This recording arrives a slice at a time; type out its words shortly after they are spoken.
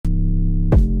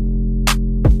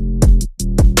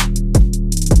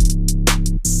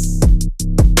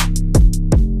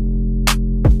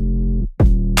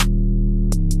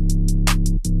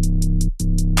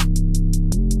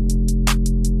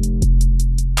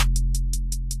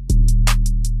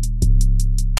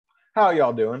How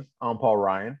y'all doing? I'm Paul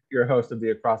Ryan, your host of the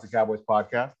Across the Cowboys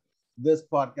podcast. This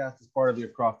podcast is part of the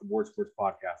Across the Board Sports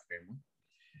podcast family.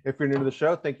 If you're new to the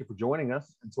show, thank you for joining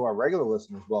us. And to our regular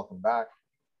listeners, welcome back.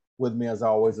 With me, as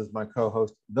always, is my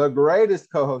co-host, the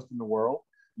greatest co-host in the world,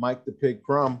 Mike the Pig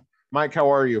Crumb. Mike, how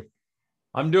are you?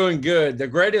 I'm doing good. The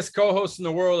greatest co-host in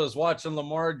the world is watching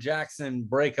Lamar Jackson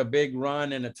break a big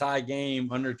run in a tie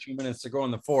game under 2 minutes to go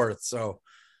in the fourth. So,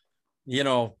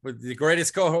 the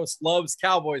greatest co-host loves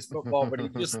Cowboys football, but he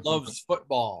just loves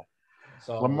football.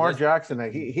 So Lamar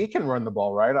Jackson, he can run the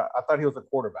ball, right? I thought he was a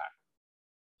quarterback.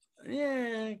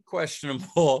 Yeah,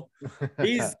 questionable.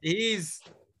 He's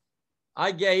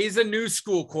a new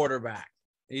school quarterback.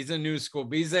 He's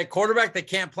a quarterback that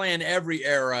can't play in every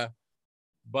era,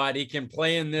 but he can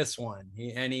play in this one.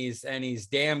 He's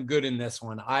damn good in this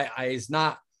one.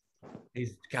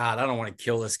 God, I don't want to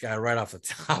kill this guy right off the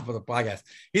top of the podcast.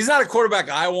 He's not a quarterback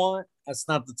I want. That's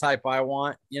not the type I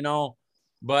want,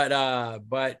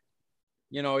 but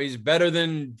he's better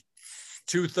than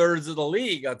 2/3 of the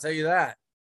league. I'll tell you that.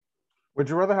 Would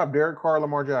you rather have Derek Carr or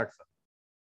Lamar Jackson?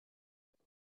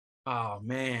 Oh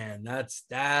man,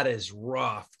 that is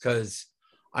rough because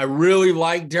I really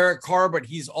like Derek Carr, but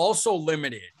he's also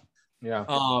limited.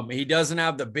 Yeah. He doesn't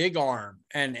have the big arm,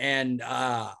 and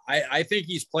I think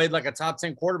he's played like a top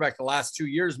 10 quarterback the last 2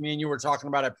 years. Me and you were talking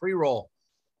about a pre-roll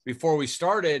before we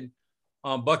started.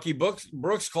 Bucky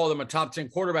Brooks called him a top 10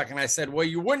 quarterback, and I said, well,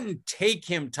 you wouldn't take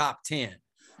him top 10.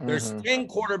 There's 10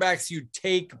 quarterbacks you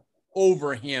take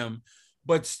over him,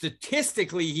 but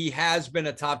statistically, he has been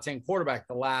a top 10 quarterback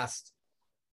the last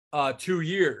 2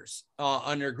 years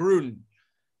under Gruden.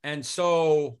 And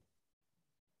so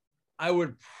I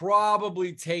would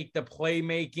probably take the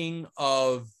playmaking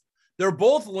of – they're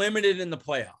both limited in the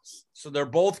playoffs. So they're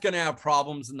both going to have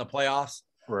problems in the playoffs.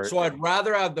 Right. So I'd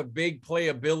rather have the big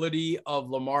playability of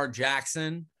Lamar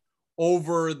Jackson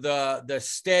over the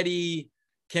steady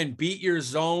can beat your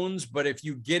zones. But if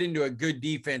you get into a good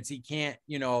defense, he can't –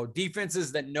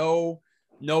 defenses that know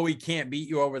he can't beat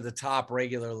you over the top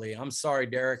regularly. I'm sorry,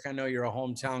 Derek. I know you're a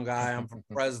hometown guy. I'm from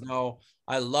Fresno.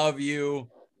 I love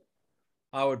you.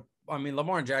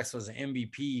 Lamar Jackson was an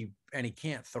MVP and he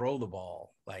can't throw the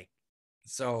ball. You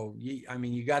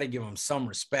got to give him some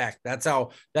respect. That's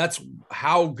how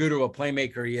good of a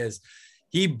playmaker he is.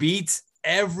 He beats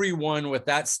everyone with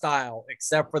that style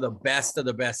except for the best of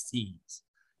the best teams,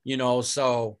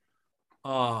 so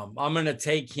I'm going to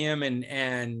take him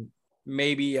and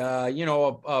maybe,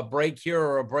 a break here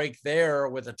or a break there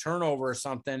with a turnover or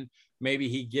something. Maybe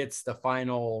he gets the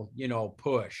final,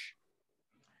 push.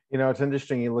 It's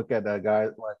interesting. You look at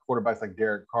guys like quarterbacks like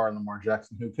Derek Carr and Lamar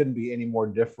Jackson, who couldn't be any more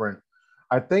different.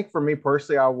 I think for me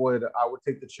personally, I would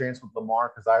take the chance with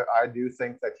Lamar because I do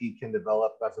think that he can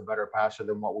develop as a better passer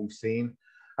than what we've seen.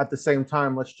 At the same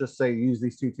time, let's just say use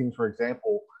these two teams for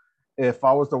example. If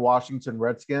I was the Washington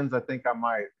Redskins, I think I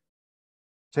might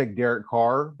take Derek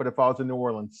Carr. But if I was the New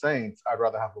Orleans Saints, I'd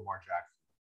rather have Lamar Jackson.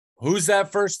 Who's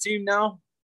that first team now?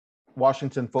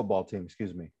 Washington football team,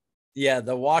 excuse me. Yeah,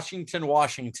 the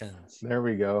Washingtons. There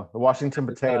we go. The Washington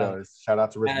Potatoes. Shout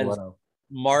out to Rick Valeno.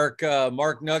 Mark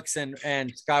Nux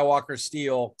and Skywalker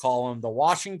Steele call them the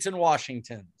Washingtons. I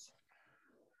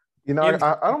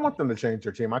don't want them to change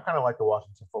their team. I kind of like the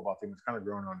Washington football team. It's kind of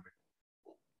growing on me.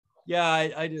 Yeah,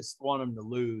 I just want them to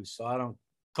lose. So I don't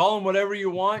call them whatever you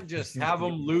want. Just have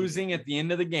them losing at the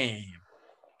end of the game.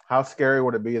 How scary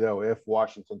would it be, though, if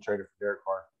Washington traded for Derek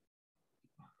Carr?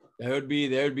 That would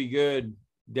be good.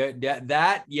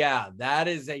 That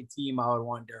is a team I would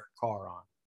want Derek Carr on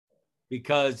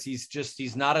because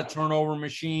he's not a turnover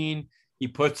machine. He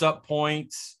puts up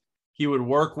points. He would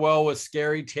work well with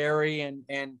Scary Terry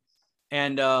and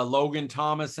Logan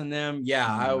Thomas and them. Yeah,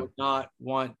 I would not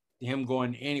want him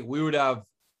going any. We would have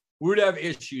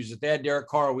issues if they had Derek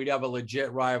Carr. We'd have a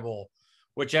legit rival,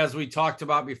 which, as we talked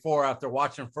about before, after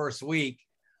watching first week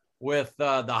with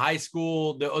the high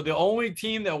school, the only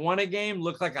team that won a game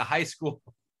looked like a high school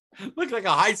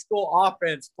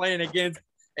offense playing against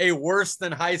a worse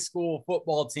than high school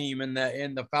football team in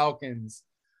the Falcons.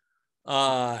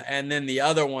 And then the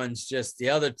other ones, just the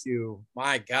other two,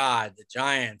 my God, the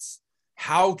Giants.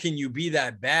 How can you be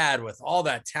that bad with all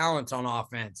that talent on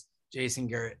offense? Jason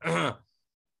Garrett.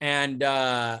 And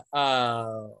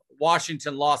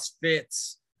Washington lost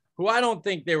Fitz, who I don't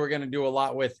think they were going to do a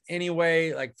lot with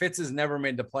anyway. Like Fitz has never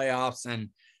made the playoffs, and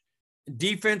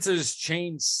defenses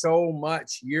change so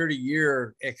much year to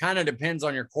year. It kind of depends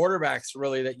on your quarterbacks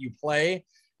really that you play.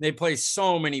 They play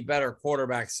so many better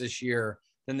quarterbacks this year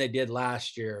than they did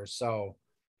last year. So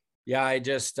yeah,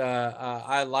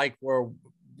 I like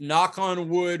knock on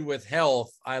wood with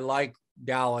health. I like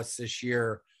Dallas this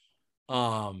year.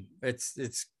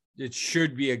 It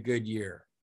should be a good year.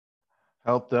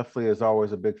 Health definitely is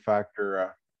always a big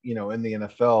factor, in the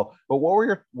NFL. But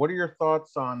what are your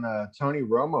thoughts on Tony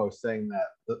Romo saying that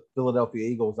the Philadelphia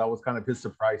Eagles, that was kind of his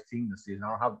surprise team this season? I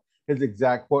don't have his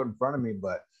exact quote in front of me,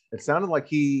 but it sounded like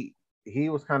he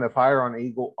was kind of higher on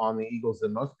the Eagles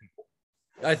than most people.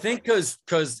 I think because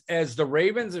as the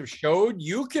Ravens have showed,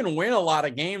 you can win a lot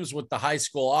of games with the high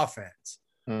school offense.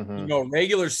 Mm-hmm.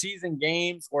 Regular season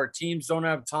games where teams don't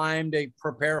have time to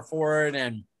prepare for it,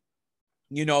 and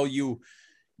you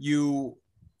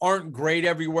aren't great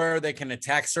everywhere. They can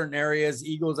attack certain areas.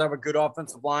 Eagles have a good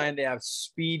offensive line. They have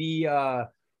speedy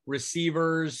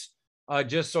receivers.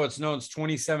 Just so it's known, it's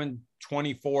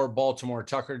 27-24 Baltimore.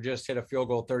 Tucker just hit a field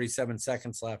goal, 37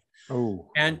 seconds left. Oh,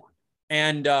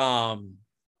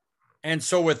 and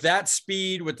so with that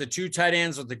speed, with the two tight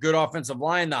ends, with the good offensive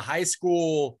line, the high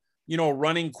school,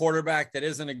 running quarterback that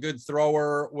isn't a good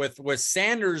thrower, with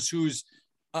Sanders, who's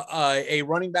a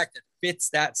running back that fits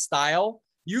that style,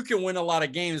 you can win a lot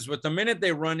of games. But the minute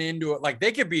they run into it, like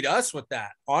they could beat us with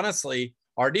that. Honestly,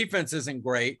 our defense isn't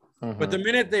great, but the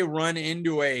minute they run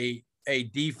into a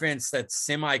defense that's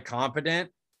semi-competent,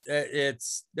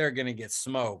 they're going to get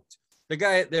smoked.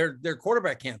 Their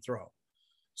quarterback can't throw.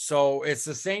 So it's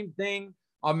the same thing.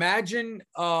 Imagine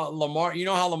Lamar,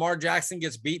 how Lamar Jackson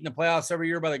gets beat in the playoffs every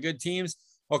year by the good teams.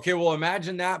 Okay, well,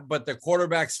 imagine that, but the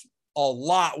quarterback's a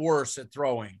lot worse at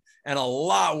throwing and a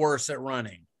lot worse at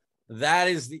running. That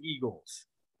is the Eagles.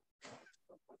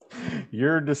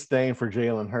 Your disdain for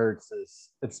Jalen Hurts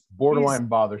it's borderline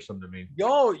bothersome to me.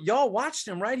 Y'all watched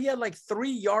him, right? He had like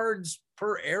 3 yards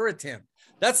per air attempt.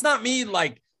 That's not me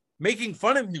like making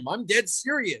fun of him. I'm dead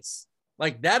serious.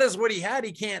 Like that is what he had.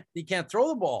 He can't throw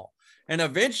the ball. And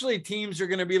eventually teams are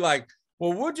going to be like,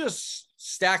 well, we'll just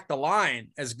stack the line.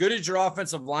 As good as your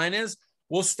offensive line is,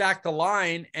 we'll stack the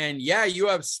line. And yeah, you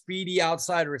have speedy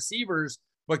outside receivers,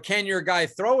 but can your guy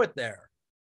throw it there?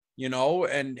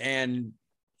 And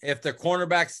if the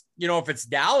cornerbacks, if it's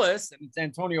Dallas and it's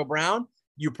Antonio Brown,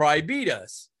 you probably beat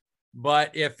us.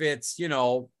 But if it's,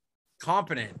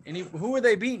 competent, and who are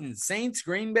they beating? Saints,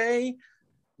 Green Bay?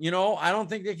 I don't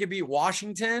think they could beat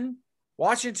Washington.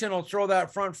 Washington will throw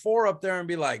that front four up there and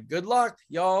be like, good luck,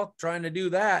 y'all, trying to do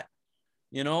that.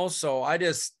 So I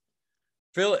just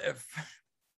feel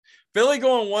Philly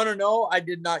going 1-0, I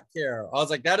did not care. I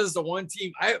was like, that is the one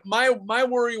team. My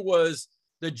worry was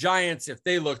the Giants if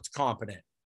they looked competent,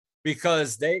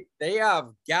 because they have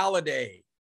Galladay,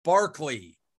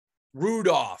 Barkley,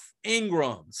 Rudolph,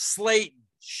 Ingram, Slayton,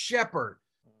 Shepard.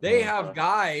 They have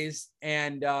guys,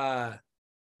 and I'm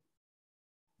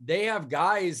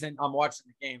watching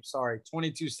the game. Sorry,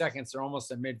 22 seconds. They're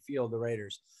almost at midfield, the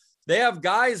Raiders. They have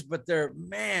guys, but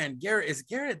is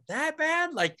Garrett that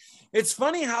bad? Like, it's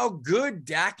funny how good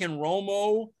Dak and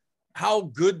Romo, how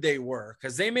good they were,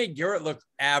 because they made Garrett look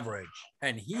average.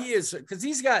 And he has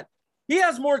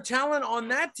more talent on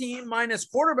that team minus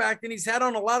quarterback than he's had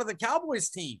on a lot of the Cowboys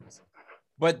teams.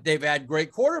 But they've had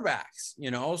great quarterbacks,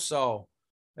 so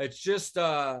it's just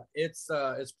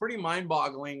it's pretty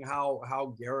mind-boggling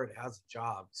how Garrett has a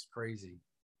job. It's crazy.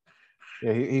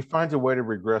 Yeah, he finds a way to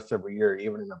regress every year,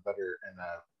 even in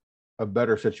a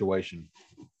better situation.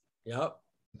 Yep.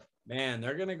 Man,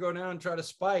 they're going to go down and try to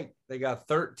spike. They got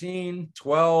 13,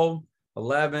 12,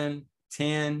 11,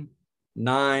 10,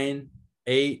 9,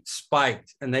 8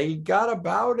 spiked. And they got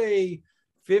about a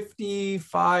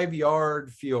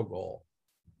 55-yard field goal.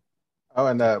 Oh,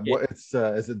 and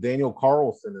is it Daniel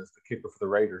Carlson is the kicker for the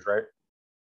Raiders, right?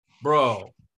 Bro,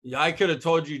 I could have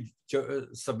told you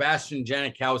Sebastian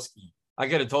Janikowski. I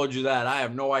could have told you that. I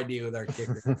have no idea who their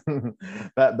kicker is.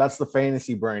 That's the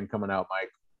fantasy brain coming out,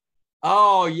 Mike.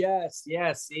 Oh, yes.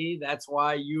 See, that's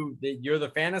why you're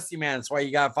the fantasy man. That's why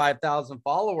you got 5,000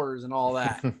 followers and all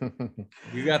that.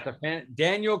 You got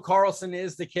Daniel Carlson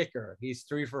is the kicker. He's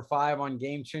 3 for 5 on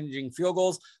game-changing field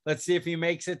goals. Let's see if he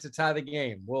makes it to tie the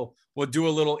game. We'll do a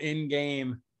little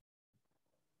in-game.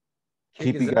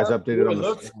 Keep you guys updated on the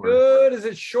looks score. Good. Is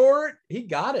it short? He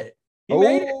got it. He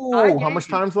made it. How much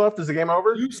time's left? Is the game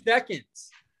over? 2 seconds.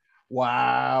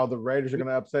 Wow, the Raiders are going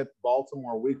to upset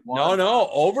Baltimore week 1. No,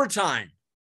 overtime.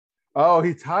 Oh,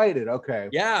 he tied it. Okay.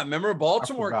 Yeah, remember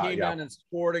Baltimore came down and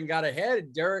scored and got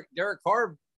ahead. Derek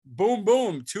Carr,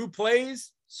 boom, 2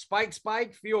 plays,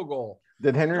 spike, field goal.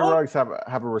 Did Henry Ruggs have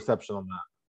a reception on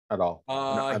that at all?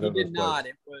 He did not.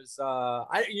 It was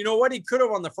you know what? He could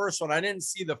have on the first one. I didn't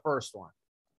see the first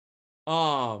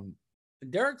one.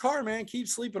 Derek Carr, man, keep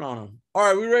sleeping on him. All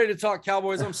right, we ready to talk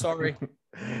Cowboys? I'm sorry.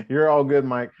 You're all good,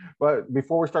 Mike. But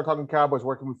before we start talking Cowboys,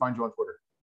 where can we find you on Twitter?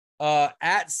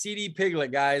 At CD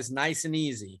Piglet, guys. Nice and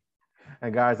easy.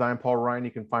 And guys, I'm Paul Ryan.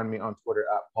 You can find me on Twitter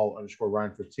at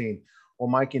Paul_Ryan15. Well,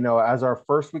 Mike, as our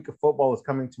first week of football is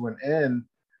coming to an end,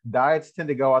 diets tend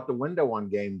to go out the window on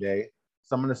game day.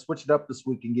 So I'm going to switch it up this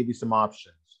week and give you some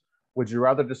options. Would you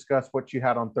rather discuss what you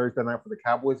had on Thursday night for the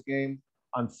Cowboys game,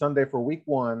 on Sunday for week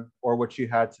 1, or what you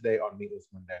had today on Meatless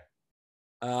Monday?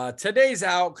 Today's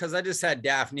out because I just had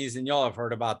Daphne's, and y'all have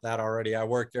heard about that already. I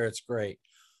work there. It's great.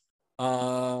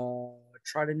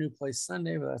 Tried a new place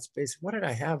Sunday, but that's basically what did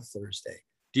I have Thursday?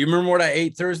 Do you remember what I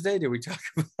ate Thursday? Did we talk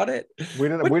about it? We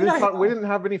didn't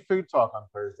have any food talk on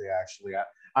Thursday, actually.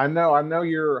 I know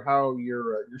you're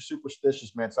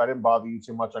superstitious, man, so I didn't bother you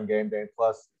too much on game day.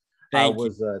 Plus, I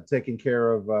was taking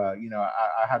care of I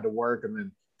had to work and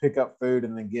then pick up food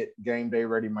and then get game day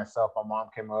ready myself. My mom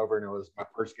came over and it was my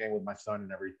first game with my son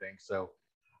and everything. So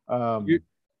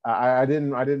I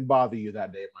didn't bother you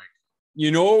that day, Mike. You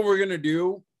know what we're gonna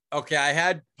do? Okay, I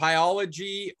had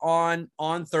Pyology on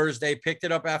Thursday, picked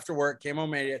it up after work, came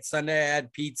home, made it. Sunday I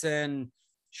had pizza and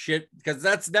shit because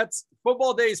that's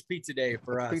football day is pizza day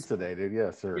for us. Pizza day, dude.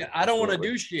 Yes, sir. Yeah, I don't want to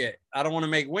do shit. I don't want to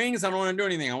make wings. I don't want to do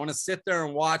anything. I want to sit there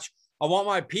and watch. I want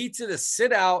my pizza to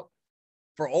sit out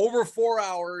for over 4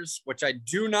 hours, which I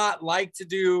do not like to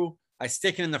do. I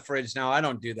stick it in the fridge now. I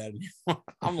don't do that anymore.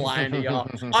 I'm lying to y'all.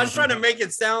 I was trying to make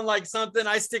it sound like something.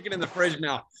 I stick it in the fridge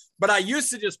now. But I used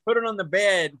to just put it on the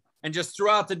bed and just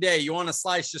throughout the day, you want a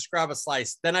slice, just grab a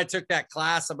slice. Then I took that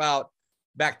class about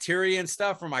bacteria and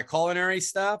stuff for my culinary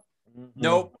stuff. Mm-hmm.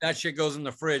 Nope, that shit goes in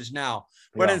the fridge now.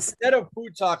 But instead of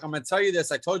food talk, I'm going to tell you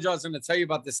this. I told you I was going to tell you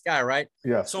about this guy, right?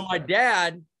 Yeah. So my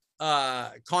dad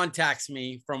contacts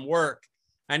me from work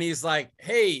and he's like,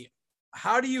 hey,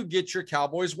 how do you get your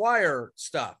Cowboys Wire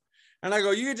stuff? And I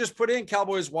go, you could just put in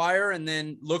Cowboys Wire and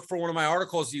then look for one of my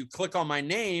articles. You click on my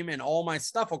name and all my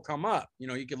stuff will come up.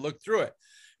 You can look through it.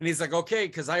 And he's like, okay,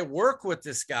 because I work with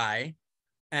this guy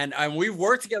and we've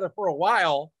worked together for a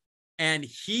while. And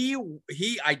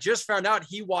I just found out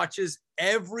he watches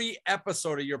every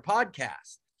episode of your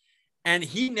podcast. And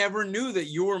he never knew that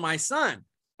you were my son.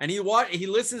 And he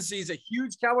listens to, he's a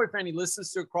huge Cowboy fan. He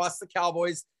listens to Across the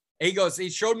Cowboys. He goes, he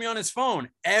showed me on his phone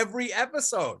every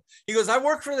episode. He goes, I've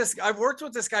worked with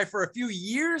this guy for a few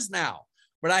years now,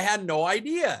 but I had no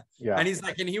idea. Yeah. And he's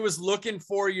like, and he was looking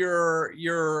for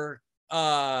your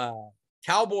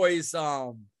Cowboys,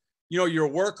 your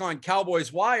work on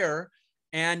Cowboys Wire.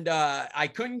 And I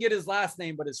couldn't get his last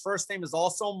name, but his first name is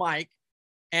also Mike.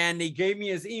 And he gave me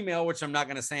his email, which I'm not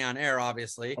going to say on air,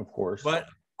 obviously. Of course. But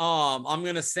I'm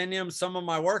going to send him some of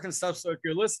my work and stuff. So if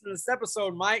you're listening to this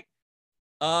episode, Mike,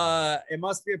 it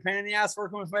must be a pain in the ass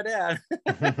working with my dad.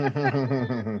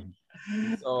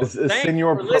 So thank you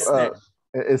for listening.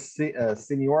 It's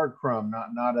Senor Crumb,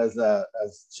 not as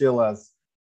chill as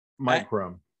Mike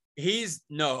Crumb.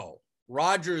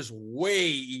 Roger's way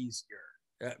easier.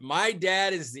 My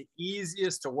dad is the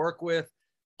easiest to work with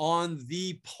on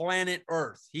the planet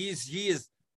Earth. He's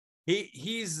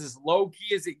as low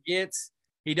key as it gets.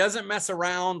 He doesn't mess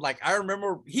around. Like I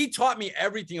remember he taught me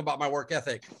everything about my work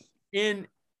ethic.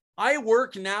 I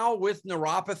work now with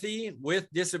neuropathy, with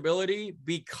disability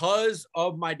because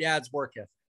of my dad's work ethic.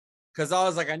 Because I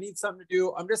was like, I need something to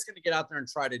do. I'm just going to get out there and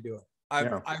try to do it.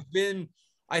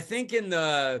 I think in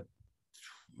the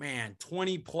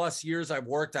 20 plus years I've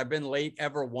worked, I've been late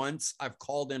ever once. I've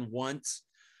called in once.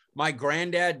 My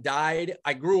granddad died.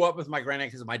 I grew up with my granddad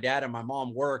because my dad and my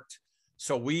mom worked.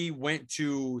 So we went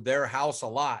to their house a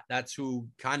lot. That's who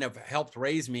kind of helped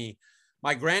raise me.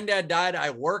 My granddad died.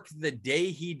 I worked the day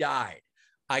he died.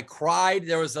 I cried.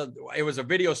 It was a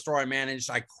video store I managed.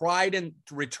 I cried in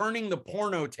returning the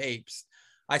porno tapes.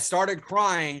 I started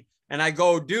crying and I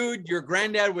go, dude, your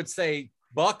granddad would say,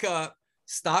 buck up,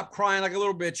 stop crying like a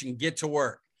little bitch and get to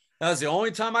work. That was the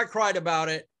only time I cried about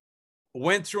it,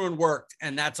 went through and worked.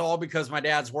 And that's all because my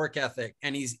dad's work ethic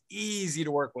and he's easy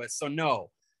to work with. So no,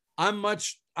 I'm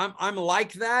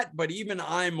like that, but even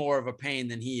I'm more of a pain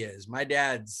than he is. My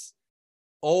dad's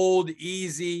old,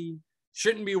 easy,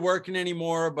 shouldn't be working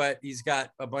anymore, but he's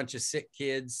got a bunch of sick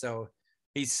kids. So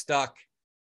he's stuck.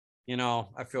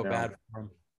 I feel bad for him.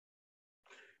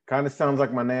 Kind of sounds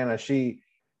like my Nana. She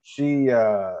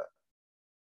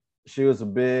was a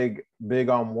big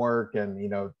on work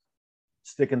and,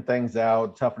 sticking things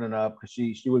out, toughening up because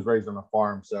she was raised on a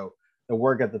farm. So the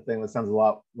work ethic thing,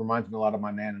 that reminds me a lot of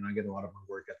my Nana, and I get a lot of my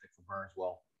work ethic from her as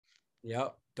well.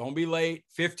 Yep. Don't be late.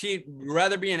 15,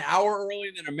 rather be an hour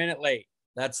early than a minute late.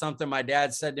 That's something my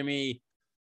dad said to me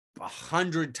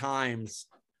 100 times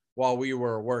while we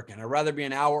were working. I'd rather be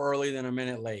an hour early than a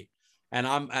minute late. And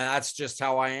that's just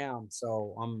how I am.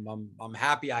 So I'm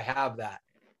happy I have that.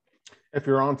 If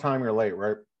you're on time, you're late,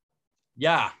 right?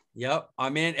 Yeah. Yep. I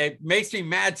mean, it makes me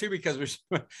mad too because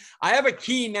I have a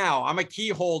key now. I'm a key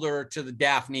holder to the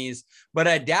Daphne's, but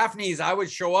at Daphne's, I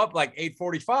would show up like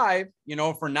 8:45,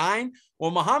 for 9.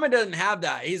 Well, Muhammad doesn't have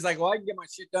that. He's like, well, I can get my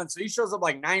shit done. So he shows up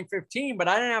like 9:15, but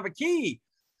I didn't have a key.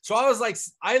 So I was like,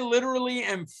 I literally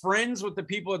am friends with the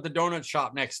people at the donut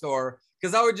shop next door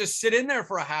because I would just sit in there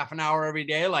for a half an hour every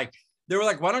day. Like they were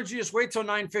like, why don't you just wait till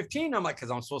 9:15? I'm like,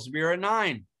 because I'm supposed to be here at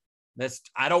 9.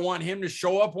 I don't want him to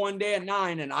show up one day at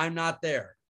 9 and I'm not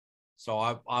there. So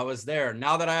I was there.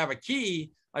 Now that I have a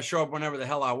key, I show up whenever the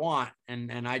hell I want,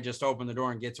 and I just open the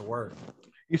door and get to work.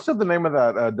 You said the name of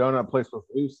that donut place was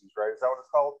Lucy's, right? Is that what it's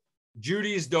called?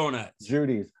 Judy's Donuts.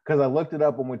 Judy's, because I looked it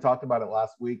up when we talked about it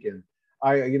last week, and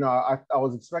I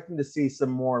was expecting to see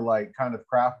some more like kind of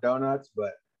craft donuts,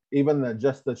 but even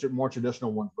the more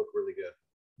traditional ones look really good.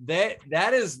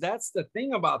 That's the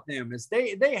thing about them is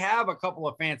they have a couple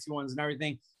of fancy ones and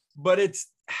everything, but it's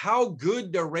how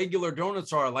good their regular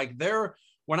donuts are. Like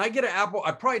when I get an apple,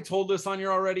 I probably told this on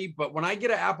here already, but when I get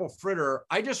an apple fritter,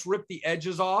 I just rip the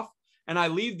edges off and I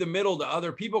leave the middle to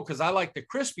other people because I like the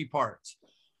crispy parts.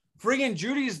 Friggin'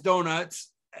 Judy's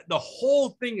Donuts, the whole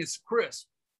thing is crisp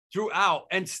throughout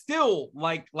and still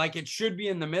like it should be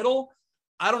in the middle.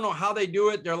 I don't know how they do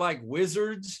it. They're like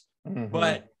wizards,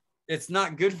 but it's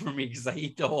not good for me because I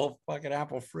eat the whole fucking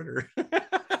apple fritter.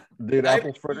 Dude,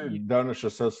 apple fritter donuts are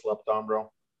so slept on,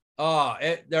 bro. Oh,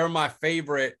 they're my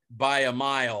favorite by a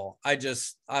mile. I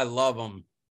love them.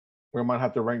 We might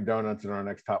have to rank donuts in our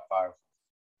next top 5.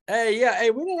 Hey, yeah.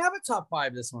 Hey, we didn't have a top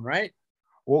 5 this one, right?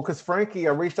 Well, because Frankie,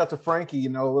 I reached out to Frankie, a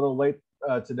little late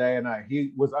today, and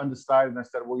he was undecided. And I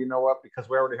said, well, you know what? Because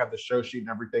we already have the show sheet and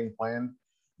everything planned,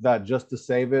 that just to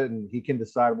save it, and he can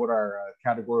decide what our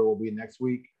category will be next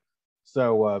week.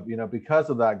 So, because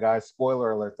of that, guys,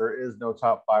 spoiler alert, there is no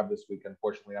top 5 this week,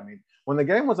 unfortunately. I mean, when the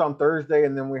game was on Thursday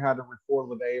and then we had to record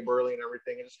with Abe early and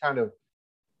everything, it just kind of,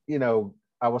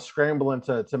 I was scrambling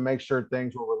to make sure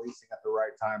things were releasing at the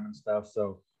right time and stuff.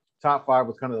 So top 5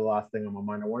 was kind of the last thing on my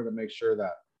mind. I wanted to make sure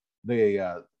that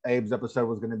the Abe's episode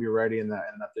was going to be ready and that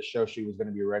the show sheet was going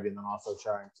to be ready, and then also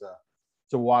trying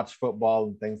to watch football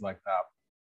and things like that.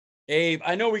 Abe,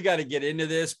 I know we got to get into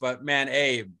this, but man,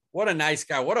 Abe, what a nice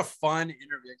guy. What a fun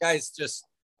interview. Guys,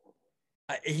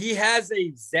 he has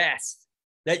a zest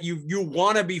that you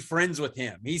want to be friends with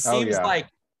him. He seems like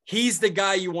he's the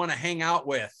guy you want to hang out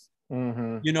with.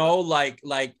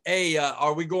 Like, hey,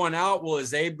 are we going out? Well,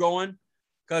 is Abe going?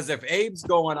 Because if Abe's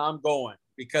going, I'm going,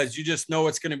 because you just know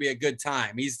it's going to be a good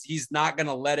time. He's not going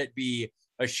to let it be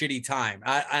a shitty time.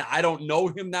 I don't know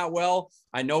him that well.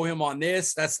 I know him on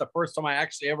this. That's the first time I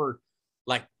actually ever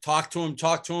like talk to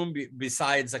him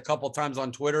besides a couple times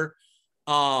on Twitter.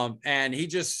 And he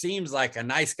just seems like a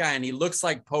nice guy, and he looks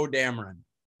like Poe Dameron.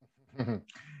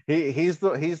 He's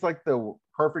like the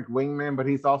perfect wingman, but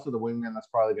he's also the wingman that's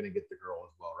probably going to get the girl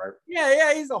as well, right?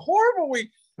 Yeah, he's a horrible wing.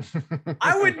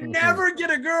 I would never get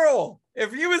a girl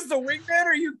if he was the wingman.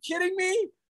 Are you kidding me?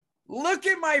 Look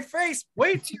at my face.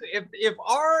 Wait till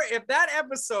if that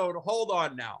episode, hold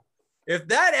on now. If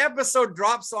that episode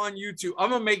drops on YouTube,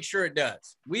 I'm gonna make sure it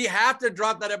does. We have to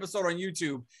drop that episode on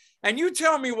YouTube. And you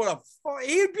tell me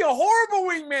he'd be a horrible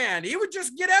wingman. He would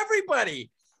just get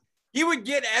everybody. He would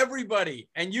get everybody.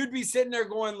 And you'd be sitting there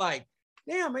going like,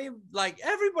 damn, like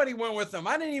everybody went with him.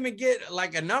 I didn't even get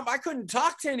like a number. I couldn't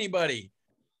talk to anybody.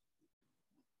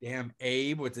 Damn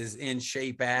Abe with his in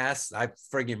shape ass. I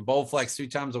friggin' Bowflex 2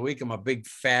 times a week. I'm a big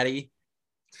fatty.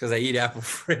 It's because I eat apple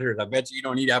fritters. I bet you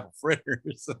don't eat apple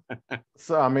fritters.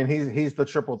 So I mean, he's the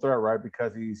triple threat, right?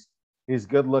 Because he's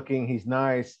good looking, he's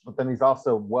nice, but then he's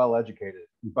also well educated.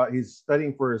 But he's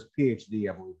studying for his PhD,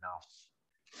 I believe now.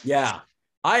 Yeah,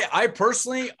 I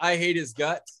personally hate his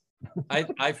guts. I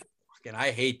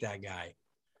hate that guy.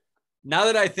 Now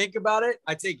that I think about it,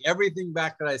 I take everything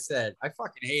back that I said. I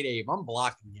fucking hate Abe. I'm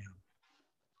blocking him.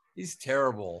 He's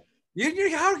terrible.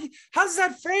 How's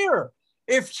that fair?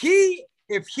 If he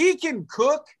can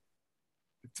cook,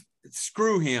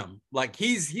 screw him. Like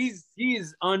he's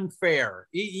unfair.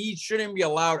 He shouldn't be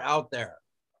allowed out there.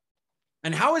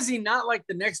 And how is he not like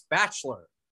the next Bachelor?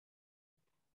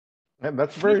 And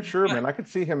that's very true, man. I could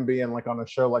see him being like on a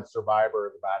show like Survivor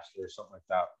or The Bachelor or something like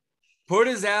that. Put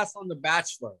his ass on The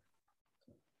Bachelor.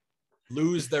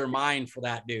 Lose their mind for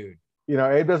that dude.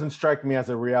 Abe doesn't strike me as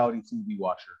a reality TV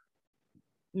watcher.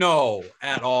 No,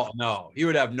 at all. No, he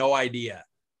would have no idea.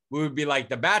 We would be like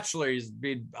The Bachelor.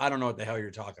 I don't know what the hell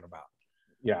you're talking about.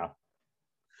 Yeah.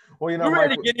 Well, we're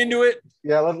ready to get into it.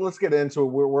 Yeah, let's get into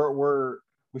it.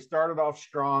 We started off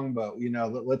strong, but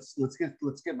let's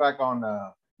get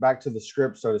back to the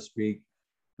script, so to speak.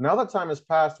 Now that time has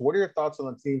passed, what are your thoughts on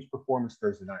the team's performance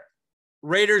Thursday night?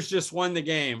 Raiders just won the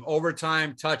game.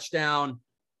 Overtime, touchdown.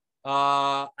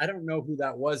 I don't know who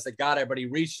that was that got it, but he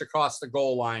reached across the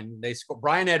goal line. They scored.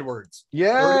 Brian Edwards,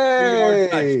 33-yard Yay!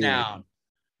 touchdown.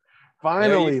 There you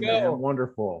Finally, man, go.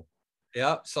 wonderful.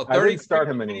 Yep. So I didn't start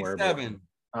him anywhere, but 33-27.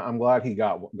 I'm glad he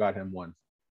got him once.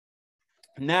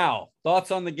 Now,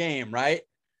 thoughts on the game, right?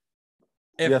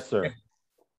 Yes, sir.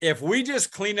 If we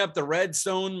just clean up the red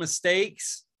zone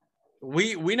mistakes,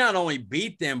 we not only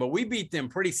beat them, but we beat them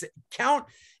pretty count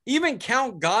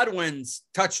Godwin's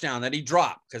touchdown that he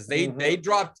dropped, because they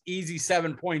dropped easy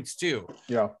 7 points too.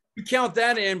 Yeah. You count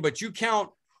that in, but you count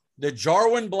the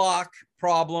Jarwin block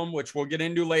problem, which we'll get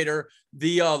into later,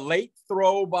 the late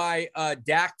throw by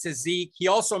Dak to Zeke. He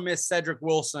also missed Cedric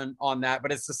Wilson on that,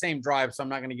 but it's the same drive, so I'm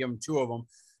not going to give him two of them.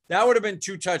 That would have been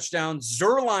 2 touchdowns.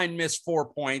 Zuerlein missed 4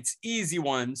 points, easy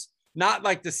ones, not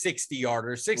like the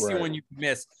 60-yarder. 61 right. You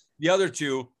miss. The other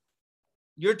two,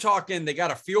 you're talking, they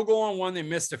got a field goal on one, they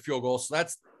missed a field goal, so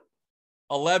that's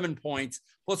 11 points.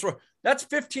 Plus, that's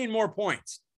 15 more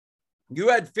points. You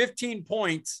had 15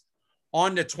 points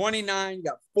on to 29, you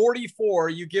got 44.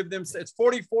 You give them, it's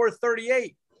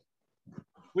 44-38.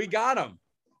 We got them.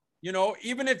 You know,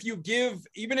 even if you give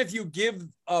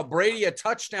Brady a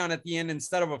touchdown at the end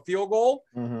instead of a field goal,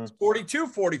 it's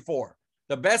 42-44.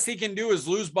 The best he can do is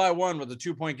lose by 1 with a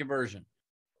 2-point conversion.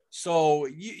 So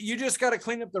you just got to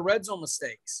clean up the red zone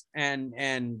mistakes. And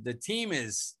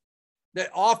the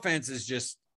offense is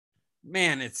just,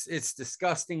 man, it's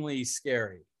disgustingly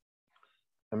scary.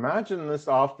 Imagine this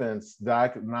offense,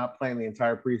 Dak not playing the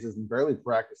entire preseason, barely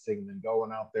practicing, and then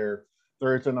going out there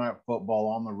Thursday night football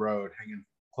on the road, hanging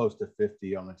close to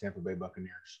 50 on the Tampa Bay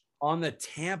Buccaneers. On the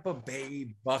Tampa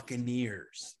Bay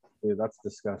Buccaneers. Dude, that's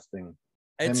disgusting.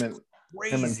 It's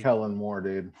crazy. Him and Kellen Moore,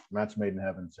 dude. Match made in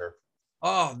heaven, sir.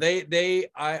 Oh,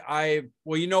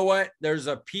 well, you know what? There's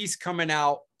a piece coming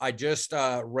out. I just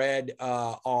read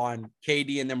on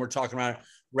KD, and then we're talking about it.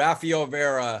 Rafael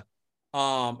Vera.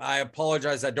 I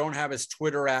apologize. I don't have his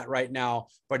Twitter at right now,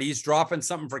 but he's dropping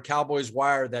something for Cowboys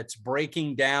Wire that's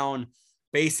breaking down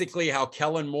basically how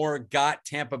Kellen Moore got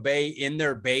Tampa Bay in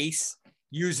their base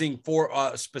using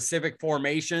specific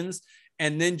formations,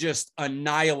 and then just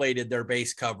annihilated their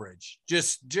base coverage.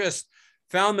 Just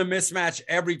found the mismatch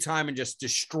every time and just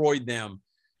destroyed them.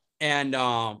 And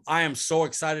I am so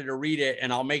excited to read it,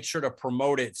 and I'll make sure to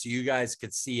promote it so you guys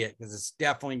could see it, because it's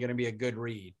definitely going to be a good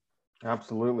read.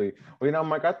 Absolutely. Well, you know,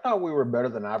 Mike, I thought we were better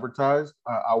than advertised.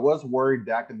 I was worried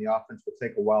Dak and the offense would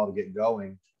take a while to get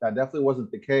going. That definitely wasn't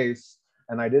the case.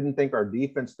 And I didn't think our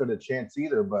defense stood a chance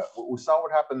either. But we saw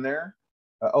what happened there.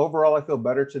 Overall, I feel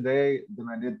better today than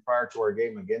I did prior to our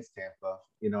game against Tampa.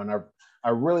 You know, and I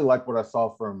really like what I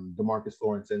saw from DeMarcus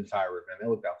Lawrence and Tyron, man. They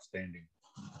looked outstanding.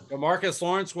 DeMarcus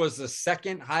Lawrence was the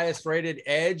 2nd highest rated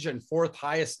edge and 4th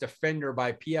highest defender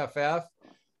by PFF.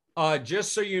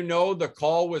 Just so you know, the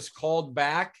call was called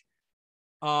back.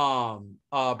 Brian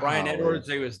Edwards,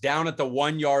 he was down at the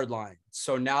 1-yard line.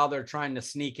 So now they're trying to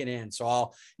sneak it in.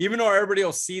 So even though everybody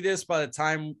will see this by the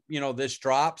time, you know, this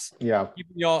drops,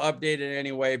 keeping y'all updated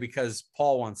anyway, because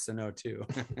Paul wants to know too.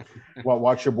 Well,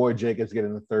 watch your boy Jacobs get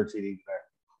in the 3rd TD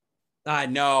there. I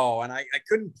know. And I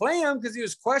couldn't play him because he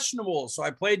was questionable. So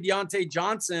I played Deontay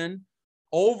Johnson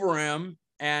over him.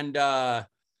 And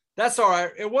that's all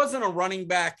right. It wasn't a running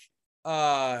back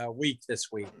week this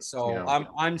week. So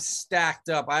I'm stacked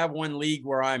up. I have one league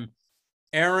where I'm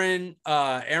Aaron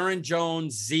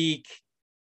Jones, Zeke.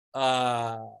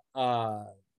 Man,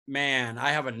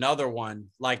 I have another one.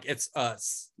 Like it's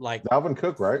like Dalvin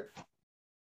Cook, right?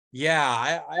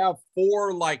 Yeah, I have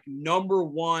 4 like number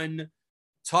 1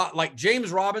 top, like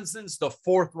James Robinson's the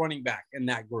 4th running back in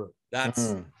that group.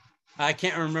 That's I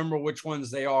can't remember which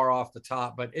ones they are off the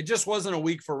top, but it just wasn't a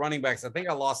week for running backs. I think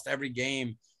I lost every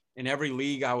game in every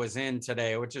league I was in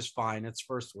today, which is fine. It's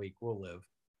first week. We'll live.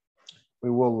 We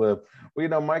will live. Well, you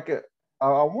know, Mike,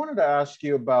 I wanted to ask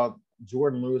you about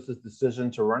Jordan Lewis's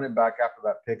decision to run it back after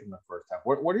that pick in the first half.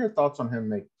 What are your thoughts on him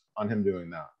doing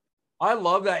that? I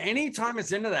love that. Anytime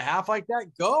it's into the half like that,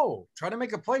 go. Try to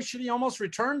make a play. Shit, he almost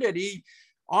returned it. He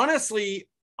honestly,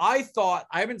 I thought,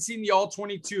 I haven't seen the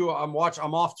All-22. I'm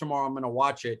off tomorrow. I'm going to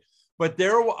watch it. But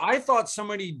I thought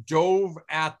somebody dove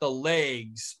at the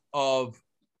legs of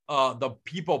the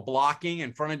people blocking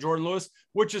in front of Jordan Lewis,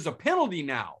 which is a penalty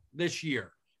now this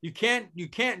year. You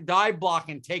can't dive block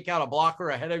and take out a blocker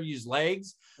ahead of you's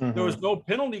legs. There was no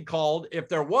penalty called. If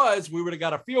there was, we would have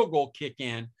got a field goal kick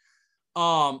in.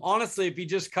 Honestly, if he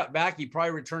just cut back, he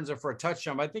probably returns it for a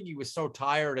touchdown. But I think he was so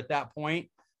tired at that point.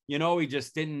 You know, he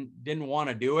just didn't want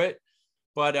to do it.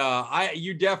 But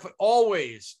you definitely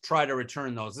always try to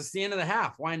return those. It's the end of the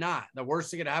half. Why not? The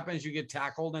worst thing that happens is you get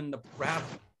tackled in the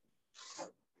half.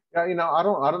 Yeah, I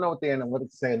don't know what the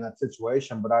analytics say in that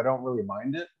situation, but I don't really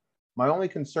mind it. My only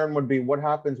concern would be what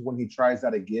happens when he tries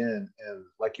that again, and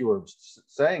like you were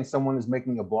saying, someone is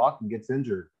making a block and gets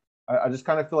injured. I just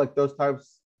kind of feel like those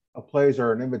types of plays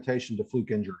are an invitation to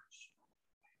fluke injuries.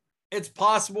 It's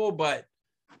possible, but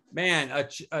man,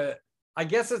 I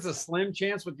guess it's a slim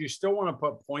chance, but you still want to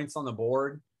put points on the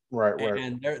board. Right, right.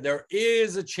 And there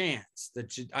is a chance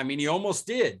that he almost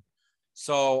did.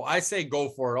 So I say go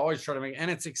for it. Always try to and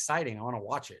it's exciting. I want to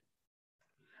watch it.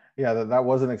 Yeah, that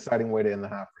was an exciting way to end the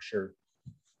half for sure.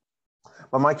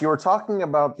 But Mike, you were talking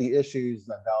about the issues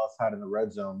that Dallas had in the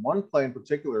red zone. One play in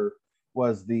particular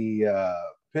was the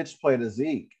pitch play to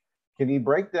Zeke. Can you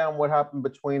break down what happened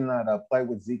between that play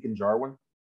with Zeke and Jarwin?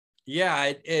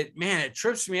 Yeah, it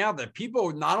trips me out that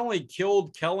people not only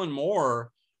killed Kellen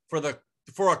Moore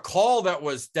for a call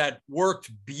that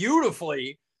worked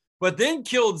beautifully, but then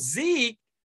killed Zeke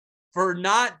for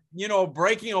not,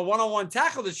 breaking a one-on-one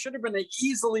tackle that should have been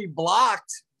easily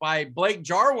blocked by Blake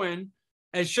Jarwin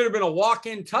and should have been a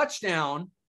walk-in touchdown.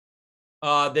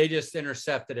 They just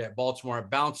intercepted it. Baltimore. It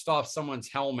bounced off someone's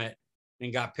helmet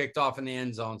and got picked off in the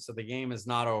end zone. So the game is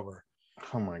not over.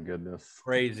 Oh my goodness.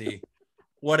 Crazy.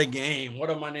 What a game. What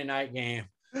a Monday night game.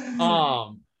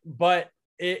 But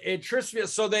it trips me.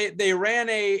 So they ran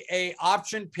a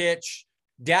option pitch.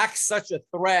 Dak's such a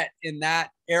threat in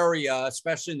that area,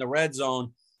 especially in the red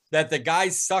zone, that the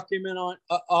guys suck him in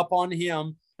up on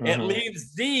him. Mm-hmm. It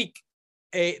leaves Zeke.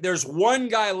 There's one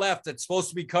guy left that's supposed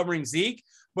to be covering Zeke,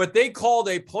 but they called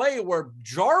a play where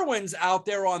Jarwin's out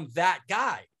there on that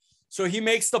guy. So he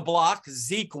makes the block.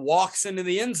 Zeke walks into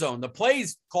the end zone. The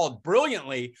play's called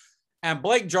brilliantly, and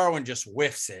Blake Jarwin just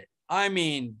whiffs it. I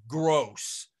mean,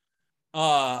 gross.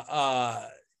 Like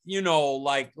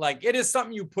it is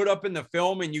something you put up in the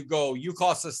film and you go, you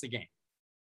cost us the game.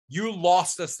 You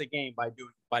lost us the game by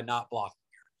not blocking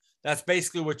here. That's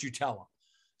basically what you tell them.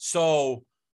 So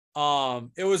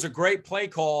it was a great play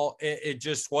call. It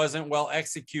just wasn't well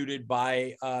executed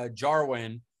by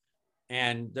Jarwin.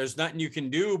 And there's nothing you can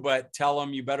do but tell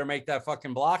them you better make that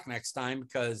fucking block next time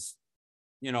because,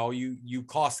 you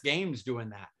cost games doing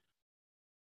that.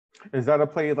 Is that a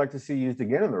play you'd like to see used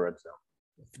again in the red zone?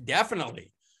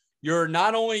 Definitely. You're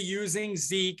not only using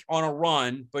Zeke on a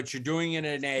run, but you're doing it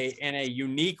in a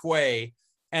unique way.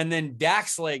 And then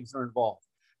Dak's legs are involved.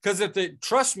 Because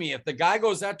trust me, if the guy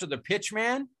goes after the pitch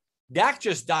man, Dak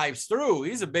just dives through.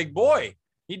 He's a big boy.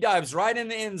 He dives right in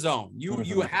the end zone.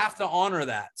 You have to honor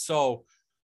that. So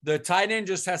the tight end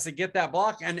just has to get that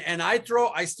block. And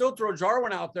I still throw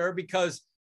Jarwin out there because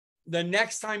the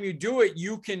next time you do it,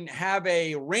 you can have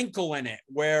a wrinkle in it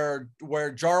where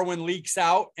Jarwin leaks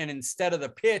out and instead of the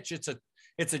pitch,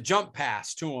 it's a jump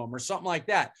pass to him or something like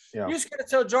that. Yeah. You just got to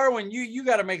tell Jarwin, you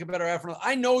got to make a better effort.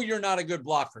 I know you're not a good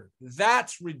blocker.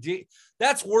 That's ridiculous.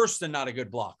 That's worse than not a good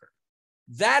blocker.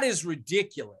 That is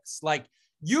ridiculous. Like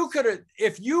you could have,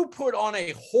 if you put on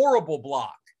a horrible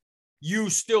block,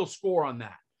 you still score on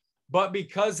that. But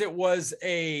because it was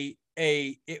it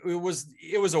was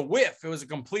a whiff. It was a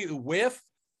complete whiff.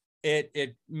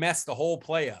 It messed the whole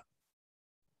play up.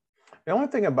 The only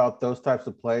thing about those types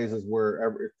of plays is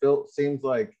where seems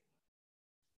like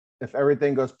if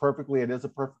everything goes perfectly, it is a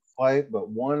perfect play, but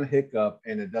one hiccup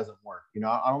and it doesn't work.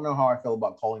 I don't know how I feel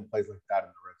about calling plays like that in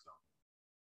the red zone.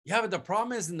 Yeah, but the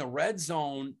problem is in the red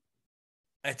zone,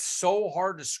 it's so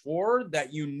hard to score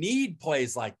that you need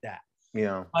plays like that.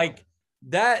 Yeah. Like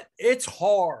that, it's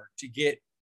hard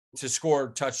to score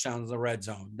touchdowns in the red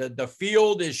zone. The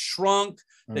field is shrunk.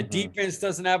 The defense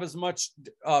doesn't have as much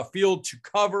field to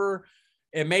cover.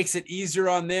 It makes it easier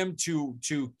on them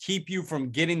to keep you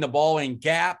from getting the ball in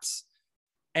gaps.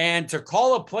 And to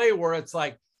call a play where it's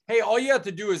like, hey, all you have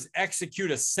to do is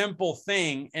execute a simple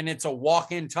thing and it's a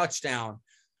walk-in touchdown.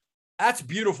 That's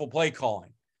beautiful play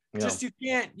calling. Yeah. Just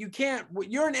you're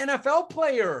an NFL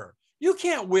player. You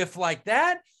can't whiff like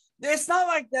that. It's not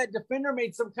like that defender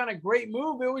made some kind of great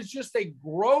move. It was just a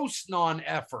gross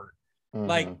non-effort,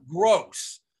 like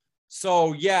gross.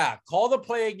 So yeah, call the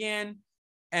play again.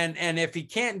 And if he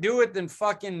can't do it, then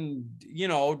fucking,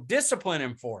 discipline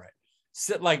him for it.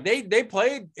 So, like they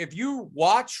played, if you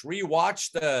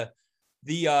rewatch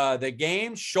the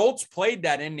game, Schultz played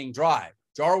that ending drive.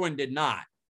 Jarwin did not.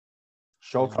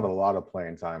 Schultz had a lot of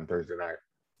playing time Thursday night.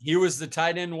 He was the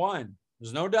tight end one.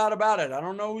 There's no doubt about it. I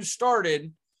don't know who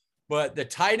started, but the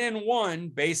tight end one,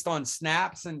 based on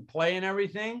snaps and play and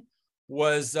everything,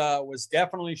 was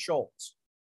definitely Schultz.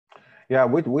 Yeah,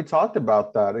 we talked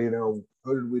about that.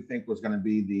 Who did we think was going to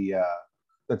be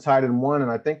the the tight end one,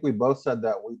 and I think we both said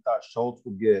that we thought Schultz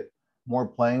would get more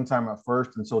playing time at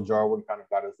first until Jarwin kind of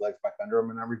got his legs back under him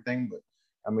and everything. But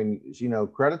I mean,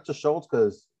 credit to Schultz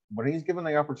because when he's given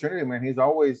the opportunity, man, he's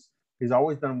always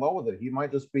done well with it. He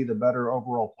might just be the better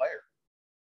overall player.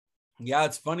 Yeah,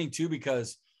 it's funny too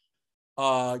because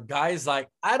guys like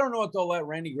I don't know if they'll let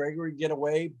Randy Gregory get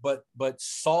away, but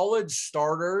solid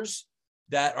starters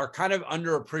that are kind of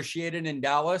underappreciated in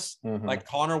Dallas, like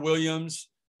Connor Williams,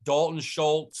 Dalton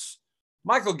Schultz,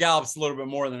 Michael Gallup's a little bit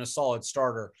more than a solid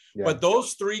starter. Yeah. But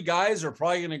those three guys are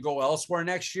probably going to go elsewhere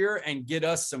next year and get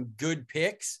us some good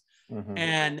picks.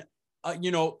 And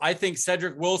I think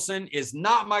Cedric Wilson is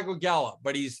not Michael Gallup,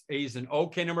 but he's an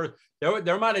okay number.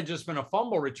 There might have just been a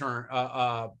fumble return,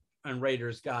 and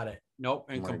Raiders got it.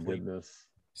 Nope, incomplete.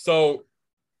 So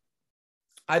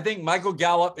I think Michael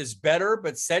Gallup is better,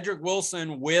 but Cedric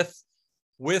Wilson with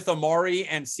Amari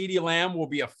and CeeDee Lamb will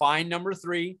be a fine number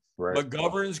 3. Right.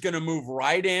 McGovern's going to move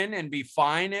right in and be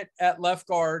fine at left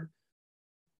guard.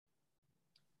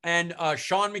 And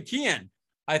Sean McKeon,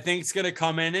 I think, is going to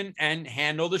come in and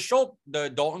handle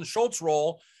the Dalton Schultz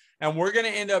role. And we're going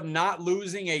to end up not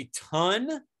losing a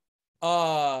ton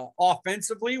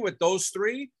offensively with those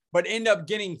 3, but end up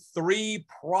getting 3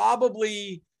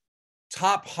 probably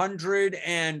top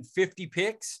 150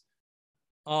 picks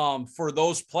for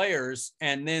those players.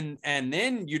 And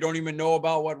then you don't even know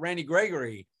about what Randy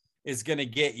Gregory is going to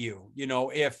get you,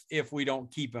 if we don't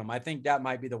keep him. I think that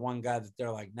might be the one guy that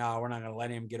they're like, no, we're not going to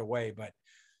let him get away. But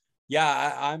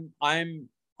yeah, I'm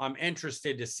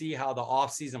interested to see how the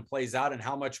offseason plays out and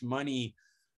how much money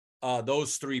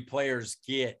those 3 players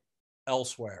get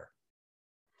elsewhere.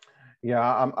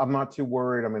 Yeah, I'm not too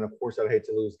worried. I mean, of course, I'd hate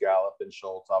to lose Gallup and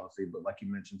Schultz, obviously, but like you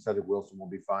mentioned, Cedric Wilson will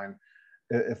be fine.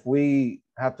 If we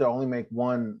have to only make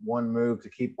one move to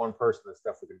keep one person, that's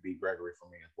definitely going to be Gregory for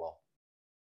me as well.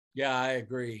 Yeah, I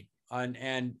agree.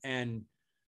 And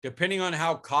depending on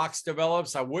how Cox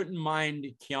develops, I wouldn't mind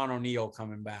Keanu Neal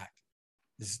coming back.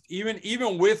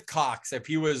 Even with Cox, if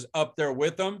he was up there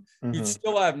with them, you'd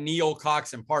still have Neal,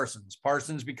 Cox, and Parsons.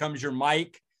 Parsons becomes your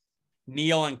Mike.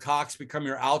 Neal and Cox become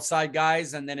your outside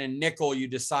guys. And then in nickel, you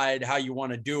decide how you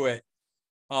want to do it.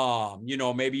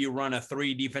 Maybe you run a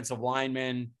 3 defensive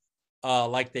linemen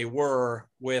like they were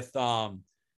with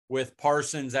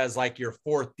Parsons as like your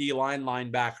 4th D-line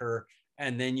linebacker.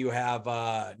 And then you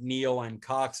have Neal and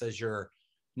Cox as your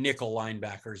nickel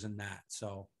linebackers in that.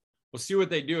 So we'll see what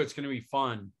they do. It's going to be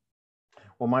fun.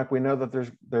 Well, Mike, we know that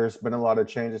there's been a lot of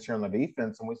changes here on the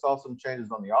defense, and we saw some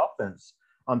changes on the offense.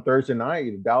 On Thursday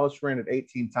night, Dallas ran it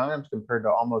 18 times compared to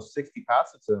almost 60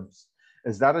 pass attempts.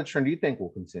 Is that a trend you think will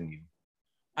continue?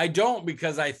 I don't,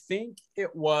 because I think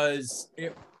it was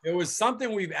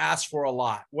something we've asked for a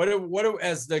lot. What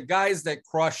as the guys that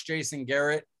crushed Jason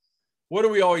Garrett, what do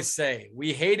we always say?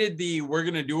 We hated we're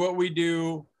going to do what we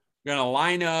do. We're going to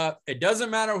line up. It doesn't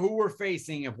matter who we're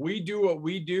facing. If we do what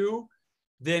we do,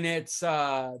 then it's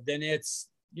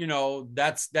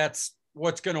that's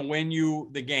what's going to win you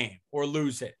the game or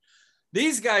lose it.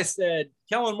 These guys said,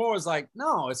 Kellen Moore was like,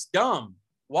 no, it's dumb.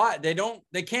 Why? They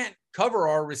can't cover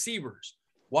our receivers.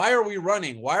 Why are we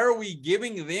running? Why are we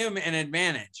giving them an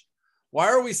advantage? Why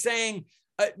are we saying,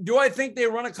 do I think they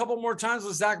run a couple more times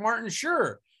with Zach Martin?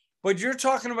 Sure. But you're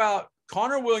talking about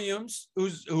Connor Williams,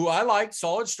 who I like,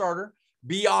 solid starter,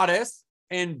 Biotis,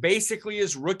 and basically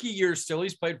his rookie year still,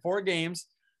 he's played 4 games.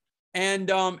 And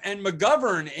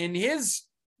McGovern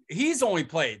he's only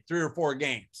played 3 or 4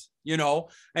 games,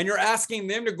 and you're asking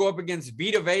them to go up against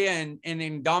Vita Vea and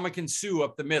Ndamukong Suh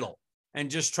up the middle and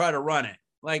just try to run it.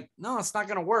 Like, no, it's not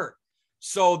going to work.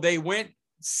 So they went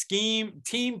team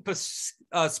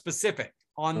specific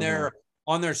on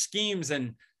their schemes.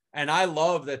 And I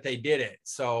love that they did it.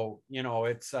 So,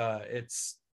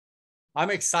 I'm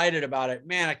excited about it,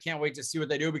 man. I can't wait to see what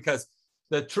they do, because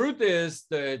the truth is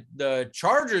the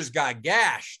Chargers got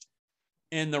gashed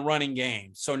in the running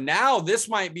game. So now this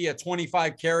might be a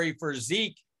 25 carry for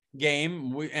Zeke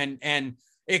game. And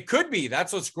it could be.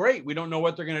 That's what's great. We don't know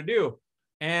what they're going to do.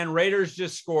 And Raiders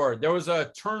just scored. There was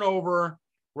a turnover.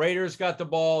 Raiders got the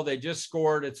ball. They just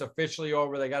scored. It's officially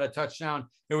over. They got a touchdown.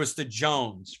 It was to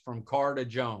Jones, from Carr to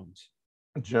Jones.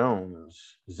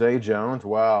 Zay Jones.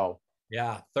 Wow.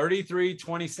 Yeah.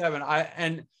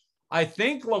 33-27. I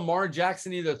think Lamar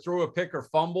Jackson either threw a pick or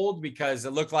fumbled, because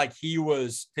it looked like he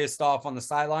was pissed off on the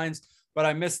sidelines. But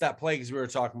I missed that play because we were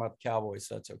talking about the Cowboys,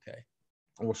 so that's okay.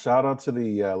 Well, shout out to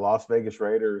the Las Vegas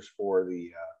Raiders for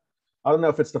the I don't know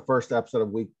if it's the first upset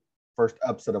of week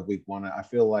 1. I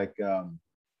feel like I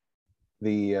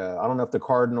don't know if the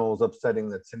Cardinals upsetting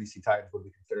the Tennessee Titans would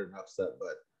be considered an upset,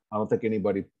 but I don't think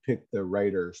anybody picked the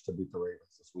Raiders to beat the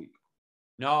Ravens this week.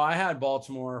 No, I had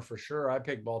Baltimore for sure. I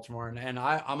picked Baltimore, and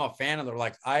I'm a fan of their,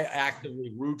 like, I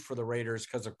actively root for the Raiders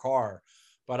because of Carr.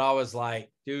 But I was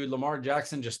like, dude, Lamar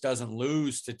Jackson just doesn't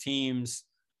lose to teams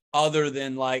other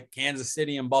than like Kansas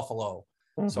City and Buffalo.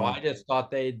 So Mm-hmm. I just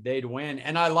thought they'd win.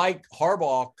 And I like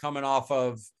Harbaugh coming off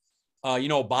of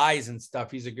buys and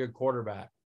stuff. He's a good quarterback.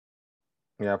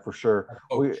 Yeah, for sure.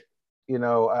 We, Coach.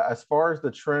 as far as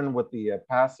the trend with the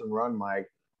pass and run, Mike,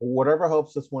 whatever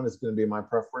helps this one is going to be my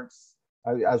preference.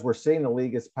 As we're seeing, the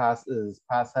league is pass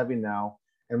heavy now,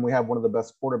 and we have one of the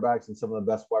best quarterbacks and some of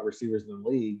the best wide receivers in the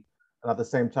league. And at the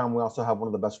same time, we also have one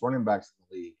of the best running backs in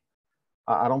the league.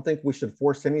 I don't think we should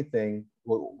force anything.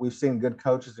 We've seen good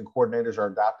coaches and coordinators are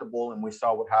adaptable, and we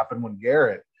saw what happened when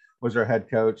Garrett was our head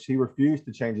coach. He refused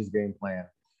to change his game plan,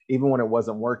 even when it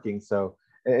wasn't working. So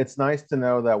it's nice to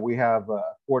know that we have a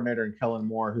coordinator in Kellen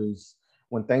Moore who's,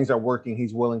 when things are working,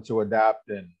 he's willing to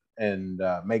adapt and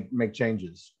make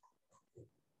changes.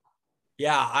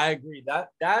 Yeah, I agree.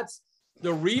 That's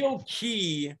the real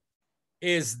key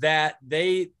is that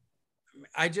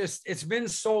it's been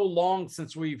so long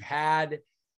since we've had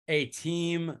a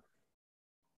team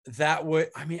that would,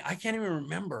 I mean, I can't even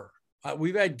remember.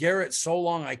 We've had Garrett so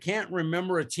long. I can't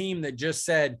remember a team that just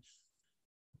said,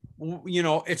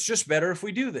 it's just better if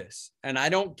we do this. And I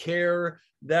don't care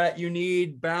that you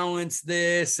need balance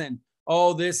this and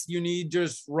this, you need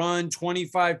just run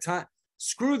 25 times.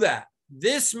 Screw that.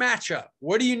 This matchup,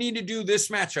 what do you need to do this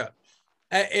matchup?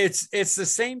 It's the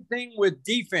same thing with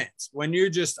defense. When you're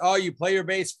just, you play your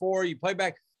base 4, you play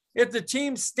back. If the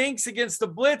team stinks against the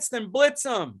blitz, then blitz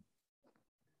them.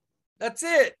 That's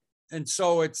it. And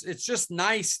so it's just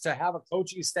nice to have a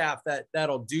coaching staff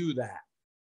that'll do that.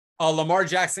 Lamar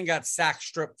Jackson got sacked,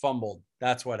 strip, fumbled.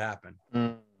 That's what happened.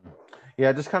 Mm. Yeah,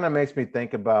 it just kind of makes me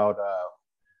think about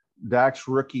Dak's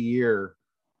rookie year.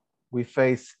 We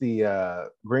faced the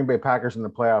Green Bay Packers in the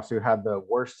playoffs, who had the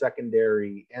worst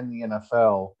secondary in the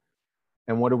NFL.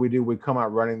 And what do? We come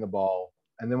out running the ball.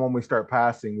 And then when we start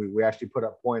passing, we actually put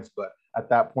up points. But at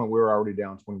that point, we were already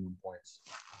down 21 points.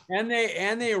 And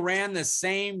they ran the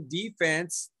same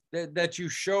defense that you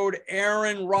showed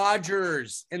Aaron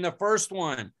Rodgers in the first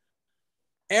one.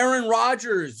 Aaron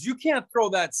Rodgers, you can't throw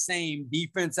that same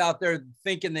defense out there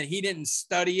thinking that he didn't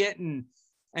study it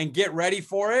and get ready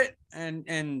for it. And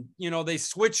they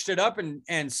switched it up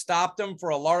and stopped him for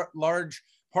a large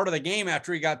part of the game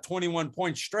after he got 21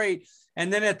 points straight.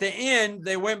 And then at the end,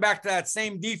 they went back to that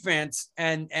same defense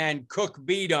and Cook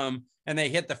beat them and they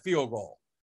hit the field goal.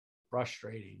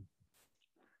 Frustrating.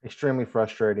 Extremely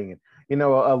frustrating.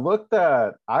 A look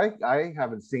that I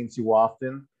haven't seen too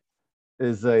often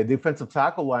is a defensive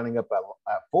tackle lining up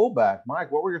at fullback.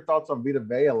 Mike, what were your thoughts on Vita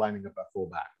Vea lining up at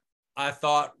fullback? I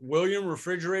thought William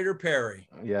Refrigerator Perry.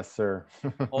 Yes, sir.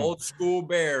 Old school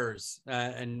Bears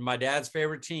and my dad's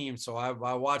favorite team. So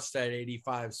I watched that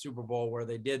 85 Super Bowl where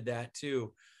they did that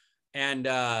too. And,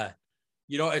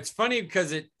 it's funny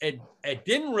because it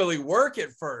didn't really work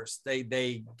at first.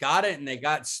 They got it and they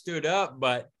got stood up,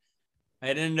 but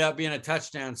it ended up being a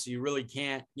touchdown. So you really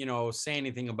can't, say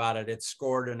anything about it. It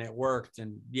scored and it worked.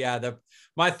 And yeah,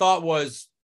 my thought was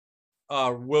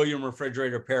William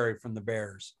Refrigerator Perry from the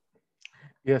Bears.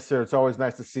 Yes, sir. It's always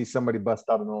nice to see somebody bust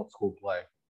out an old school play.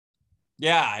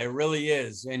 Yeah, it really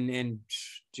is. And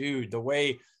dude, the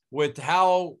way with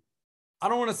how, I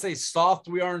don't want to say soft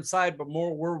we are inside, but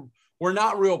more we're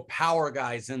not real power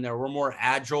guys in there. We're more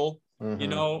agile.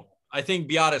 Mm-hmm. I think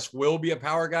Biadasz will be a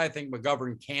power guy. I think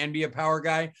McGovern can be a power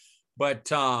guy, but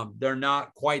they're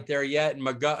not quite there yet.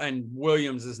 And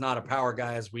Williams is not a power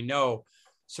guy, as we know.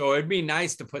 So it'd be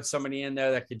nice to put somebody in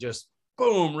there that could just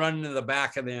boom, run into the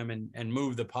back of them and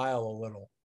move the pile a little.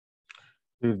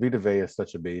 Dude, Vita Vea is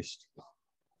such a beast.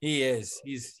 He is.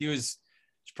 He's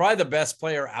probably the best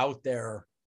player out there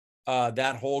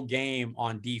that whole game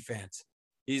on defense.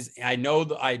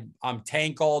 I'm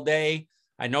tank all day.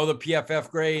 I know the PFF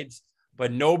grades,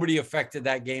 but nobody affected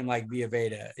that game like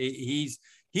Vita.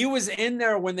 He was in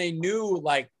there when they knew,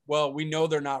 we know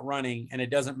they're not running and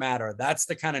it doesn't matter. That's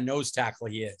the kind of nose tackle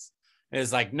he is.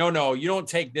 It's like, no, you don't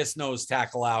take this nose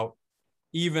tackle out,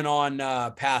 even on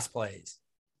pass plays.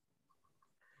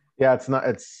 Yeah,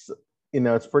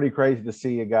 it's pretty crazy to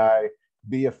see a guy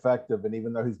be effective. And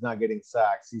even though he's not getting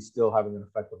sacks, he's still having an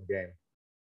effective game.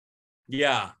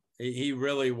 Yeah, he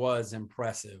really was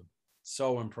impressive.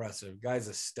 So impressive. Guy's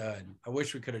a stud. I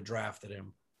wish we could have drafted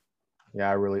him.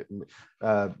 Yeah,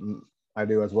 I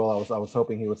do as well. I was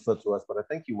hoping he would slip to us, but I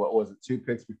think what was it, 2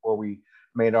 picks before we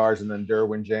made ours, and then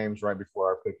Derwin James right before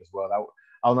our pick as well.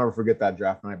 I'll never forget that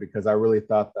draft night because I really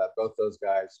thought that both those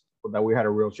guys, that we had a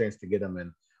real chance to get them.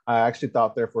 And I actually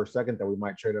thought there for a second that we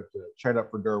might trade up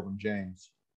for Derwin James.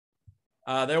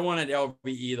 They wanted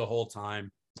LVE the whole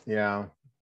time. Yeah.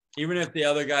 Even if the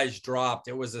other guys dropped,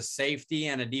 it was a safety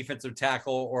and a defensive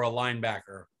tackle or a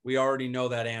linebacker. We already know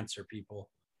that answer, people.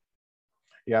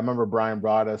 Yeah, I remember Brian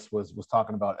Broaddus was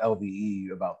talking about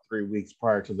LVE about 3 weeks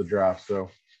prior to the draft. So,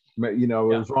 it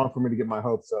was wrong for me to get my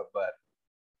hopes up, but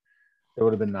it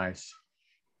would have been nice.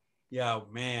 Yeah,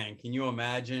 man, can you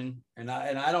imagine? And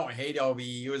I don't hate LVE.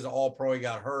 He was an all-pro. He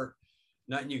got hurt.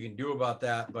 Nothing you can do about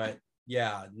that. But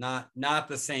yeah, not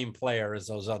the same player as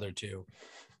those other two.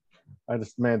 I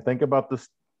just, man, think about this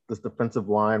defensive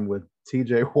line with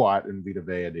TJ Watt and Vita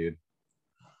Vea, dude.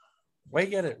 Why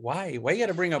you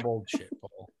gotta bring up old shit,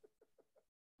 Paul?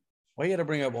 Why you gotta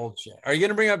bring up old shit? Are you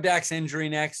gonna bring up Dak's injury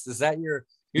next? Is that you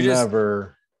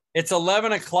never? It's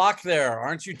 11 o'clock there.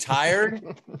 Aren't you tired?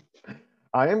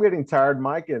 I am getting tired,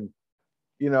 Mike, and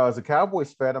as a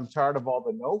Cowboys fan, I'm tired of all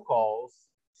the no calls.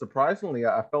 Surprisingly,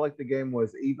 I felt like the game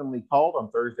was evenly called on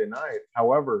Thursday night.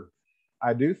 However,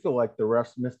 I do feel like the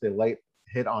refs missed a late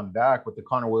hit on Dak with the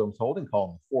Connor Williams holding call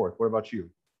in the fourth. What about you?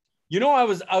 I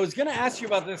was going to ask you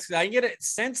about this. I get it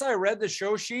since I read the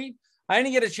show sheet. I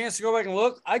didn't get a chance to go back and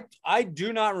look. I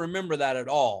do not remember that at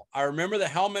all. I remember the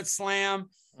helmet slam.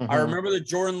 Mm-hmm. I remember the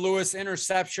Jordan Lewis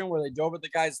interception where they dove at the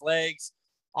guy's legs.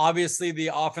 Obviously,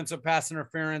 the offensive pass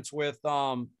interference with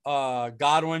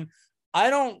Godwin. I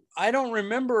don't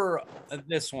remember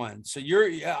this one. So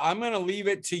I'm going to leave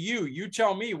it to you. You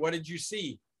tell me, what did you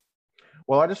see?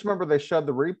 Well, I just remember they showed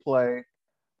the replay.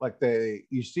 Like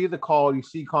you see the call, you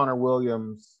see Connor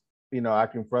Williams,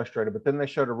 acting frustrated, but then they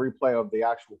showed a replay of the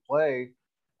actual play,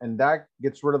 and Dak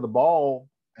gets rid of the ball,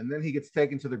 and then he gets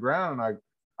taken to the ground. And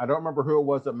I don't remember who it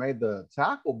was that made the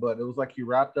tackle, but it was like he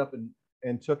wrapped up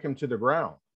and took him to the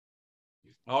ground.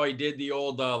 Oh, he did the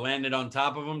old landed on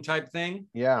top of him type thing?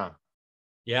 Yeah.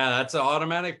 Yeah, that's an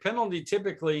automatic penalty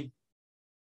typically.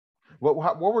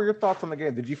 What were your thoughts on the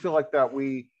game? Did you feel like that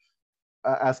we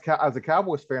as a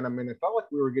Cowboys fan, I mean, it felt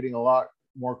like we were getting a lot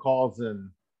more calls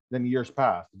than years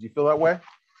past. Did you feel that way?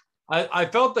 I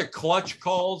felt the clutch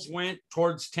calls went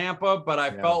towards Tampa, but I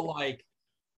felt like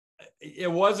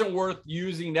it wasn't worth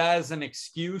using that as an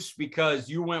excuse because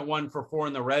you went 1 for 4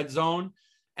 in the red zone,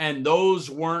 and those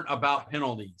weren't about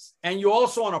penalties. And you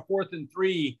also on a 4th and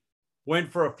 3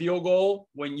 went for a field goal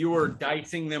when you were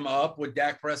dicing them up with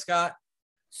Dak Prescott.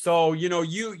 So,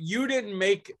 you didn't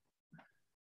make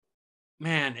 –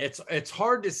 man, it's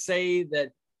hard to say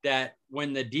that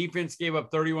when the defense gave up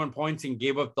 31 points and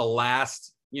gave up the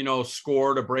last,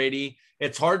 score to Brady,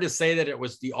 it's hard to say that it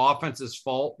was the offense's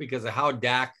fault because of how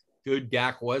good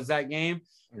Dak was that game.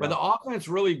 Yeah. But the offense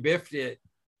really biffed it,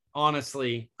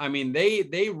 honestly. I mean,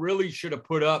 they really should have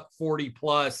put up 40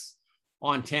 plus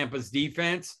on Tampa's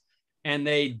defense, and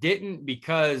they didn't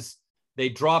because they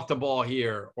dropped the ball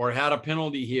here or had a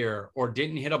penalty here or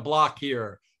didn't hit a block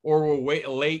here or were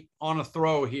late on a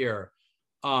throw here.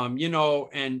 And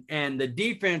the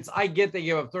defense, I get they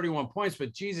gave up 31 points,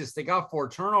 but Jesus, they got 4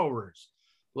 turnovers.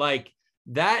 Like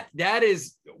that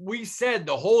is, we said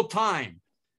the whole time,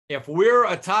 if we're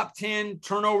a top 10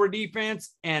 turnover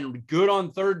defense and good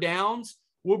on third downs,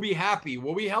 we'll be happy.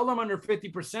 Well, we held them under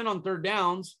 50% on third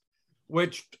downs,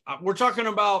 which we're talking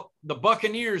about the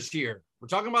Buccaneers here. We're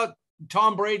talking about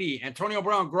Tom Brady, Antonio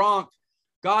Brown, Gronk,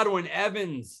 Godwin,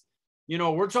 Evans.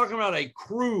 We're talking about a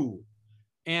crew,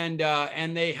 and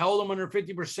they held them under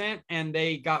 50%, and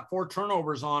they got 4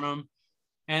 turnovers on them,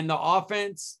 and the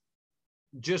offense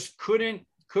just couldn't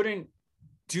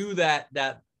do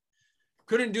that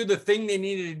couldn't do the thing they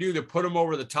needed to do to put them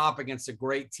over the top against a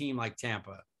great team like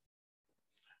Tampa.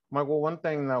 Michael, one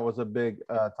thing that was a big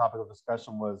topic of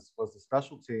discussion was the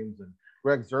special teams, and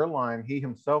Greg Zuerlein, he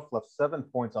himself left 7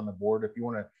 points on the board. If you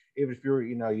want to, even if you're,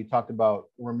 you talked about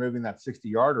removing that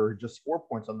 60-yarder, just 4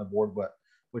 points on the board, but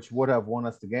which would have won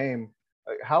us the game.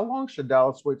 How long should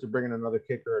Dallas wait to bring in another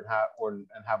kicker and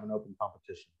have an open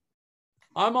competition?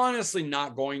 I'm honestly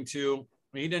not going to.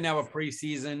 He didn't have a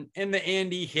preseason. In the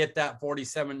end, he hit that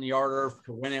 47-yarder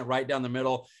to win it right down the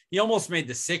middle. He almost made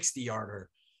the 60-yarder.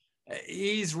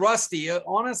 He's rusty.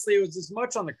 Honestly, it was as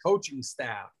much on the coaching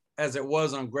staff as it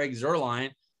was on Greg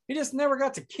Zuerlein. He just never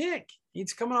got to kick.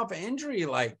 He's coming off an injury.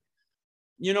 All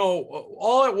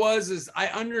it was is I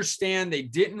understand they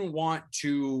didn't want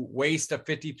to waste a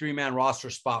 53-man roster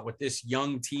spot with this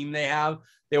young team they have.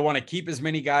 They want to keep as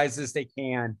many guys as they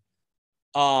can.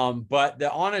 But the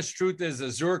honest truth is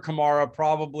Azur Kamara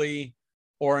probably,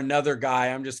 or another guy,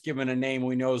 I'm just giving a name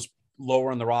we know is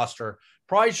lower on the roster,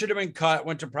 probably should have been cut,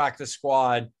 went to practice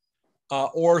squad,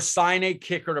 or sign a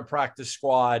kicker to practice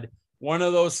squad. One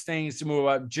of those things to move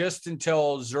up just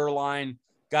until Zuerlein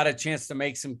got a chance to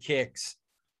make some kicks.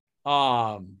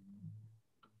 It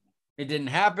didn't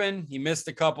happen. He missed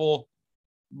a couple,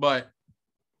 but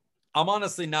I'm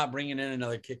honestly not bringing in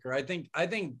another kicker. I think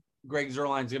Greg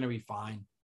Zuerlein's going to be fine.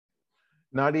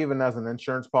 Not even as an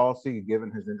insurance policy,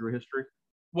 given his injury history?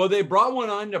 Well, they brought one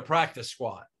on to practice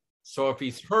squad. So if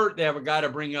he's hurt, they have a guy to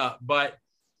bring up. But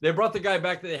they brought the guy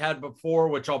back that they had before,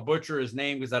 which I'll butcher his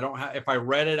name because I don't have, if I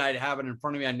read it, I'd have it in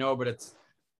front of me. I know, but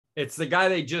it's the guy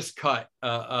they just cut,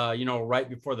 right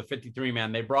before the 53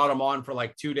 man. They brought him on for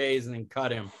like 2 days and then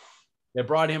cut him. They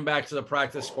brought him back to the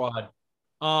practice squad.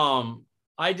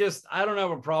 I don't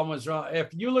have a problem with Zuerlein. If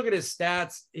you look at his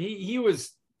stats,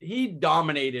 he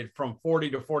dominated from 40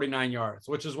 to 49 yards,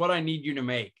 which is what I need you to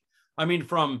make. I mean,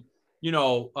 from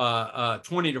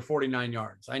 20 to 49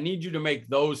 yards. I need you to make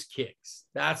those kicks.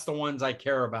 That's the ones I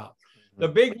care about. The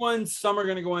big ones, some are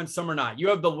going to go in, some are not. You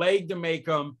have the leg to make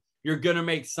them. You're going to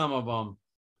make some of them.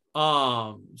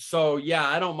 So yeah,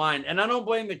 I don't mind. And I don't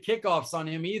blame the kickoffs on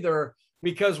him either,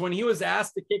 because when he was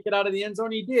asked to kick it out of the end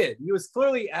zone, he did. He was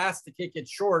clearly asked to kick it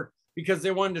short because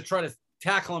they wanted to try to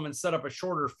tackle him and set up a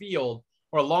shorter field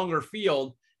or a longer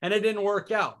field. And it didn't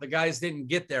work out. The guys didn't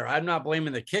get there. I'm not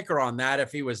blaming the kicker on that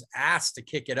if he was asked to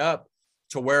kick it up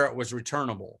to where it was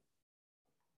returnable.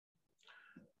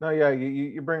 No, yeah,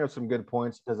 you bring up some good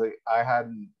points because I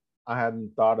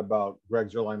hadn't thought about Greg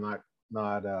Zuerlein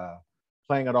not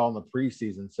playing at all in the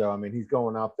preseason. So I mean, he's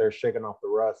going out there shaking off the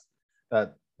rust.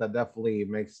 That definitely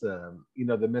makes the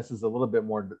misses a little bit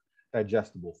more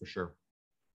digestible for sure.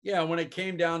 Yeah, when it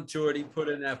came down to it, he put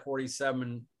in that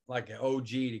 47 like an OG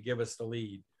to give us the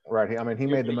lead. Right. I mean, he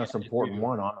made the most important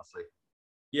one, honestly.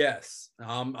 Yes.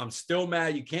 I'm still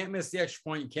mad. You can't miss the extra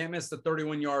point. You can't miss the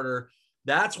 31-yarder.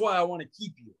 That's why I want to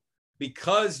keep you,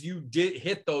 because you did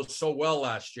hit those so well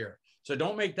last year. So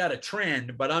don't make that a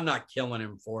trend, but I'm not killing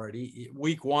him for it.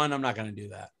 Week one, I'm not going to do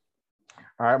that.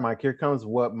 All right, Mike, here comes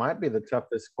what might be the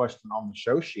toughest question on the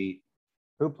show sheet.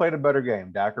 Who played a better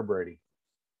game, Dak or Brady?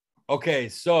 Okay,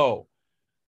 so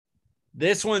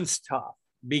this one's tough,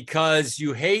 because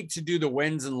you hate to do the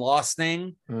wins and loss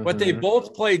thing, but they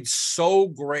both played so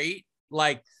great.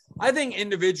 Like, I think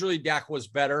individually Dak was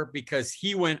better because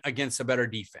he went against a better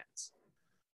defense.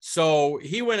 So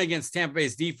he went against Tampa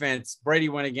Bay's defense. Brady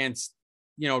went against,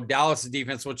 Dallas's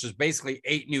defense, which is basically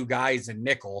 8 new guys in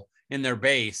nickel in their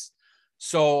base.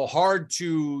 So hard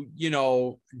to,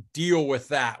 deal with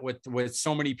that with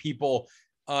so many people,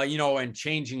 and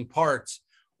changing parts.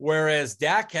 Whereas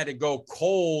Dak had to go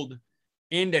cold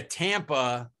into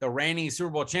Tampa, the reigning Super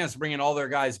Bowl champs, bringing all their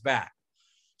guys back.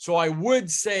 So I would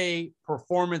say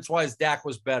performance-wise, Dak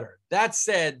was better. That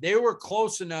said, they were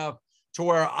close enough to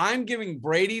where I'm giving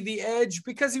Brady the edge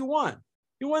because he won.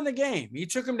 He won the game. He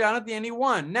took him down at the end. He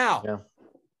won. Now,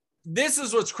 This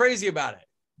is what's crazy about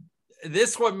it.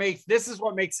 This is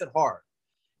what makes it hard.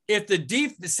 If the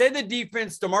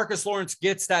defense, DeMarcus Lawrence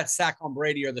gets that sack on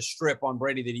Brady or the strip on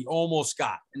Brady that he almost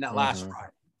got in that last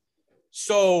drive.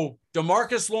 So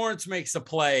DeMarcus Lawrence makes a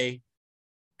play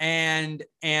and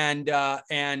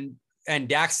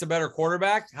Dak's the better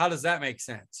quarterback. How does that make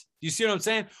sense? Do you see what I'm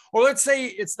saying? Or let's say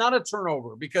it's not a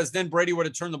turnover, because then Brady would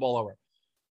have turned the ball over.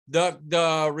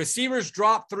 The receivers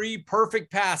drop 3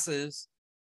 perfect passes,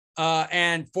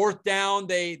 and fourth down,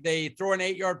 they throw an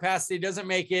 8-yard pass. He doesn't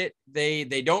make it. They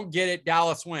don't get it.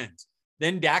 Dallas wins.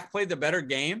 Then Dak played the better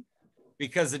game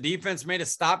because the defense made a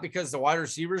stop because the wide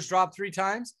receivers dropped 3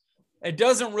 times. It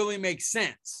doesn't really make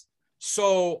sense.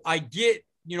 So I get,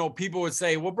 people would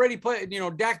say, well, Brady played,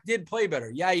 Dak did play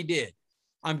better. Yeah, he did.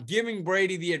 I'm giving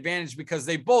Brady the advantage because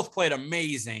they both played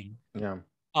amazing. Yeah.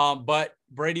 But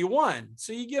Brady won.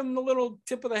 So you give him the little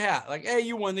tip of the hat. Like, hey,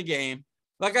 you won the game.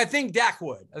 Like I think Dak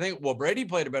would. I think, well, Brady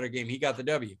played a better game. He got the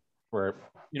W. Right.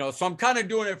 So I'm kind of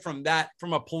doing it from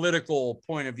a political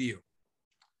point of view.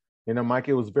 Mike,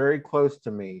 it was very close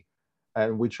to me.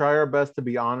 And we try our best to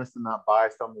be honest and not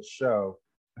biased on the show.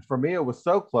 For me, it was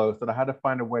so close that I had to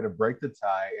find a way to break the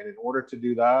tie. And in order to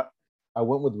do that, I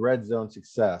went with red zone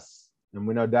success. And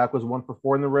we know Dak was 1 for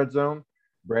 4 in the red zone.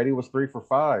 Brady was 3 for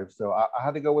 5. So I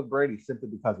had to go with Brady simply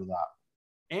because of that.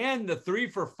 And the 3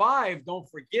 for 5, don't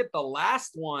forget the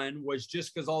last one was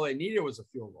just because all they needed was a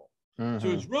field goal. So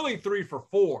it was really 3 for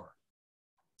 4.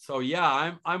 So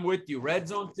yeah, I'm with you. Red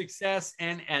zone success,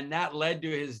 and that led to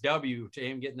his W, to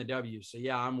him getting the W. So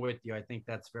yeah, I'm with you. I think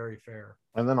that's very fair.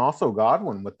 And then also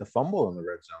Godwin with the fumble in the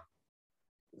red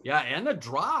zone. Yeah, and the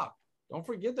drop. Don't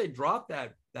forget they dropped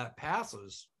that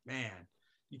passes. Man,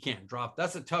 you can't drop.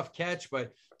 That's a tough catch,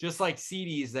 but just like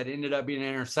CDs that ended up being an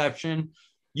interception,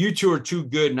 you two are too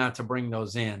good not to bring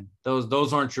those in.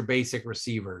 Those aren't your basic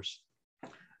receivers.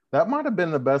 That might have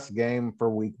been the best game for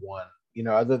week 1.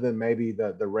 other than maybe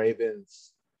the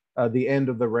Ravens, the end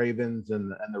of the Ravens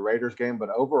and the Raiders game, but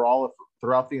overall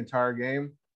throughout the entire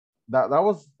game, that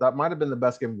might have been the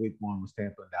best game of week one was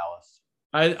Tampa and Dallas.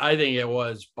 I think it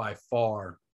was by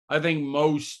far. I think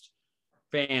most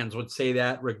fans would say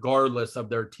that regardless of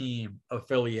their team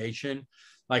affiliation.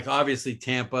 Like obviously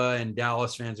Tampa and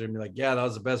Dallas fans are gonna be like, yeah, that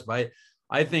was the best. But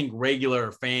I think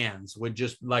regular fans would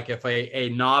just like if a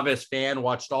novice fan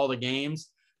watched all the games,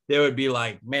 they would be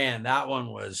like, man, that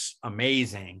one was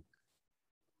amazing.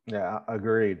 Yeah,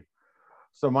 agreed.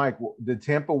 So, Mike, did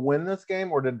Tampa win this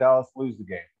game or did Dallas lose the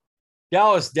game?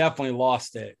 Dallas definitely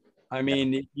lost it. I Yeah.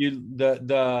 mean,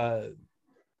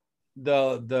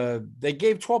 they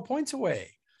gave 12 points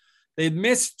away. They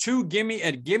missed two gimme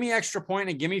extra point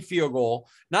and gimme field goal.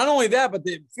 Not only that, but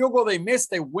the field goal they missed,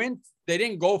 they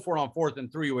didn't go for it on 4th and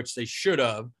 3, which they should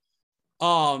have.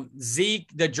 Zeke,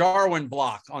 the Jarwin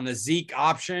block on the Zeke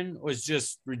option was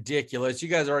just ridiculous. You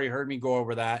guys already heard me go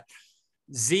over that.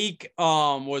 Zeke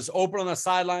was open on the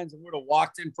sidelines and would have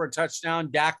walked in for a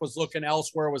touchdown. Dak was looking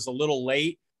elsewhere, was a little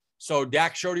late. So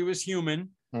Dak showed he was human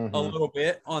a little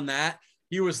bit on that.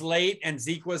 He was late and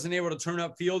Zeke wasn't able to turn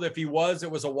up field. If he was, it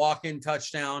was a walk-in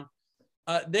touchdown.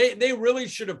 They really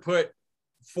should have put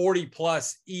 40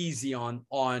 plus easy on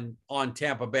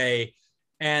Tampa Bay,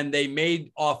 and they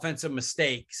made offensive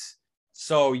mistakes.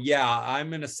 So yeah, I'm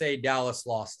going to say Dallas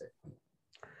lost it.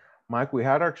 Mike, we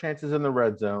had our chances in the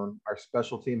red zone. Our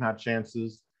special team had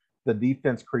chances. The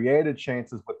defense created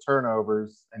chances with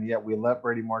turnovers, and yet we let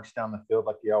Brady march down the field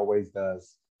like he always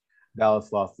does.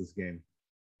 Dallas lost this game.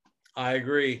 I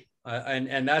agree.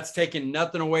 And that's taking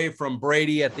nothing away from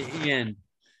Brady at the end.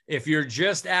 If you're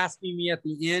just asking me at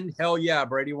the end, hell yeah,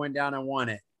 Brady went down and won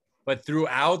it. But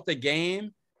throughout the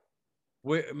game,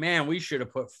 we should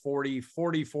have put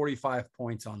 45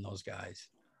 points on those guys.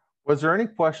 Was there any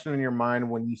question in your mind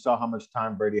when you saw how much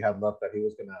time Brady had left that he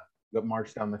was going to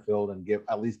march down the field and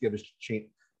at least give his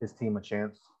team a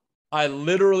chance? I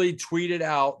literally tweeted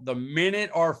out the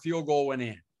minute our field goal went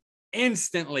in.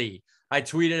 Instantly, I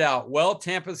tweeted out, well,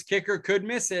 Tampa's kicker could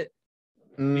miss it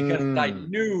because I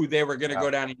knew they were going to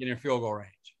go down and get in field goal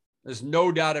range. There's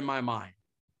no doubt in my mind.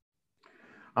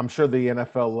 I'm sure the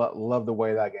NFL loved the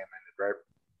way that game ended, right?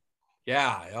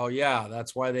 Yeah. Oh, yeah.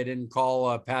 That's why they didn't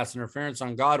call pass interference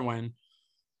on Godwin.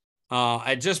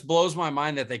 It just blows my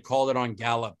mind that they called it on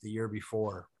Gallup the year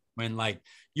before when, like,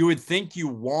 you would think you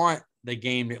want the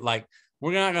game to, like,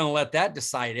 we're not going to let that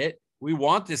decide it. We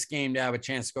want this game to have a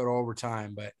chance to go to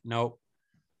overtime, but nope.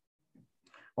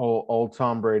 Old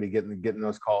Tom Brady getting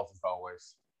those calls as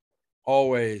always.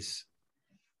 Always.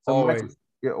 So Mike,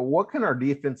 what can our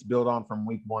defense build on from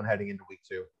week one heading into week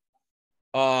two?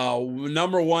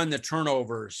 Number one, the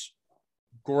turnovers.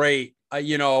 Great.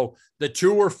 The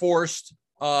two were forced.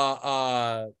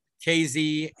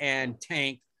 KZ and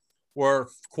Tank were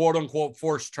quote unquote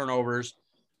forced turnovers.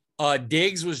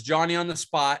 Diggs was Johnny on the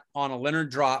spot on a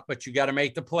Leonard drop, but you got to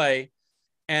make the play.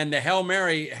 And the Hail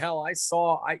Mary,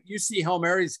 you see Hail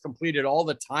Marys completed all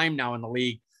the time now in the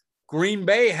league. Green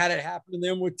Bay had it happen to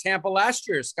them with Tampa last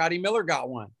year. Scotty Miller got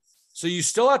one. So you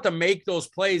still have to make those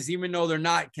plays, even though they're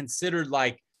not considered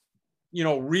like,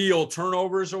 real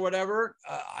turnovers or whatever.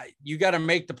 You got to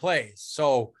make the plays.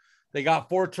 So they got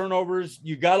 4 turnovers.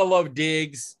 You got to love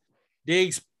Diggs.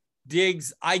 Diggs,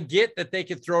 I get that they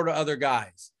could throw to other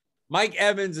guys. Mike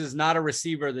Evans is not a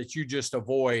receiver that you just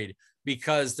avoid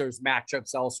because there's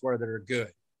matchups elsewhere that are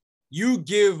good. You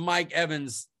give Mike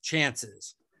Evans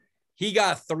chances. He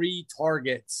got 3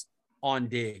 targets on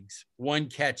Diggs, 1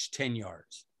 catch, 10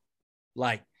 yards.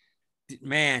 Like,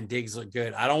 man, Diggs looked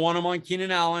good. I don't want him on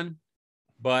Keenan Allen,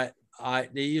 but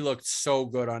he looked so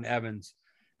good on Evans.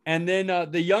 And then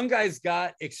the young guys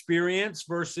got experience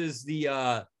versus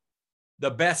the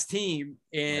best team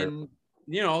in,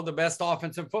 the best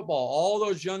offensive football. All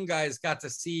those young guys got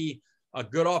to see a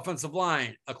good offensive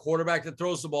line, a quarterback that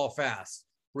throws the ball fast,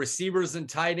 receivers and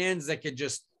tight ends that could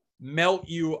just melt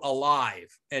you alive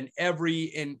in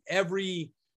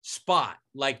every spot.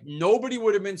 Like, nobody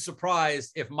would have been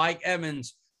surprised if Mike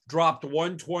Evans dropped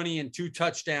 120 and 2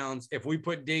 touchdowns if we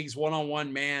put Diggs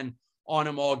one-on-one man on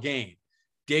him all game.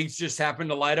 Diggs just happened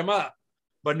to light him up.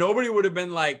 But nobody would have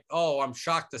been like, oh, I'm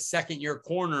shocked the second-year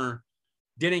corner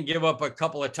didn't give up a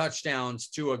couple of touchdowns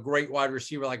to a great wide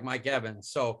receiver like Mike Evans.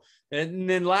 So, and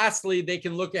then lastly, they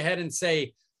can look ahead and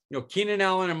say, Keenan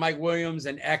Allen and Mike Williams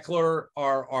and Eckler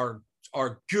are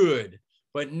good,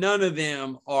 but none of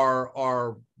them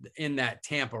are in that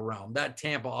Tampa realm. That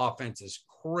Tampa offense is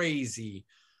crazy.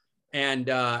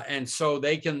 And so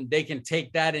they can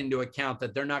take that into account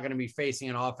that they're not going to be facing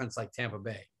an offense like Tampa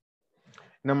Bay.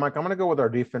 Now, Mike, I'm going to go with our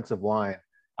defensive line.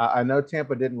 I know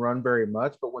Tampa didn't run very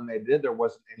much, but when they did, there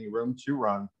wasn't any room to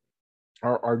run.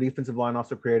 Our defensive line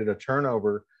also created a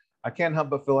turnover. I can't help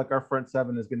but feel like our front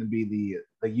seven is going to be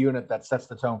the unit that sets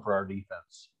the tone for our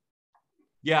defense.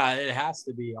 Yeah, it has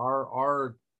to be.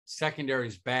 Our secondary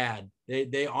is bad.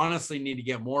 They honestly need to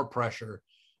get more pressure.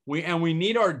 We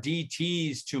need our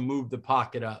DTs to move the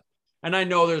pocket up. And I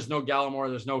know there's no Gallimore,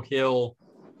 there's no Hill.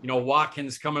 You know,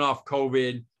 Watkins coming off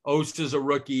COVID. Osta's a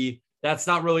rookie. That's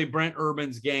not really Brent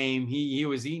Urban's game. He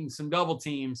was eating some double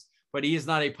teams, but he is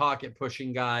not a pocket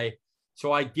pushing guy.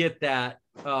 So I get that,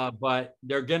 but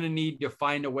they're going to need to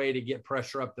find a way to get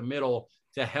pressure up the middle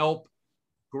to help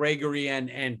Gregory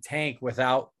and Tank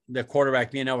without the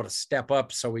quarterback being able to step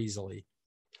up so easily.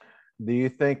 Do you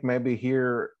think maybe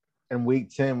here in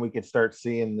week 10 we could start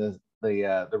seeing the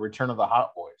return of the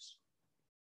Hot Boys?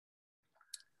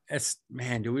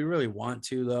 Man, do we really want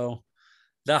to though?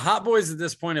 The Hot Boys at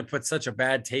this point have put such a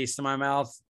bad taste in my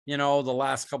mouth, the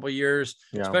last couple of years,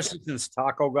 especially since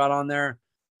Taco got on there.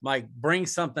 Like, bring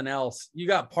something else. You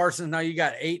got Parsons now. You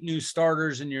got 8 new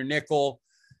starters in your nickel.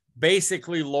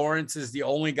 Basically, Lawrence is the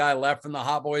only guy left from the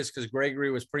Hot Boys because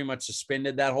Gregory was pretty much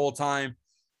suspended that whole time.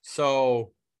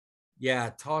 So,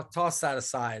 yeah, toss that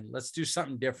aside. Let's do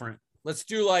something different. Let's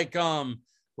do like the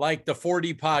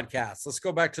 4D podcast. Let's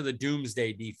go back to the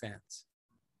Doomsday defense.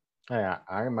 Yeah,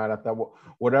 I'm mad at that.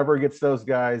 Whatever gets those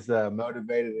guys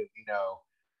motivated and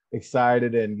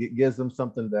excited and gives them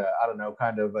something to, I don't know,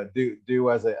 kind of do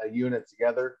as a unit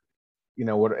together.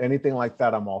 Anything like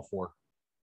that, I'm all for.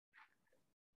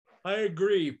 I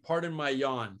agree. Pardon my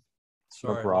yawn.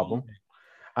 Sorry, no problem.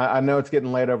 I know it's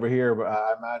getting late over here, but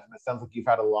I imagine it sounds like you've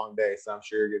had a long day, so I'm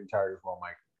sure you're getting tired as well,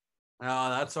 Mike.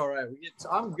 No, that's all right.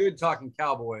 I'm good talking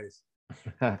Cowboys.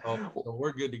 So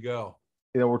we're good to go.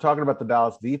 We're talking about the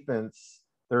Dallas defense.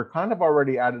 They're kind of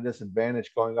already at a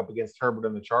disadvantage going up against Herbert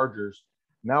and the Chargers.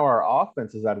 Now our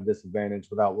offense is at a disadvantage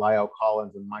without La'el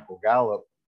Collins and Michael Gallup.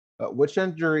 Which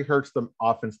injury hurts the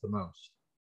offense the most?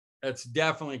 It's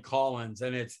definitely Collins,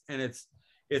 and it's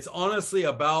honestly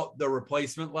about the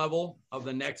replacement level of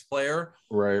the next player.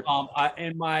 Right.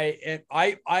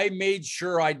 I made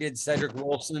sure I did Cedric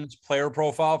Wilson's player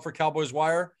profile for Cowboys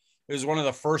Wire. It was one of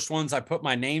the first ones I put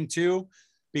my name to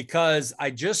because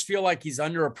I just feel like he's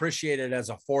underappreciated as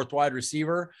a 4th wide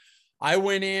receiver. I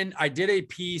went in, I did a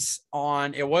piece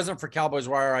on, it wasn't for Cowboys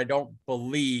Wire, I don't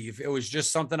believe. It was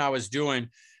just something I was doing.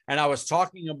 And I was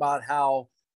talking about how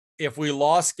if we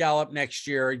lost Gallup next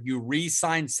year, you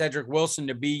re-sign Cedric Wilson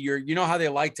to be how they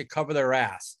like to cover their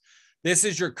ass. This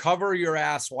is your cover your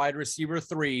ass wide receiver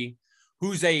 3,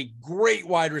 who's a great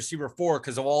wide receiver 4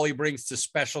 because of all he brings to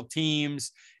special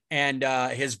teams and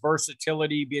his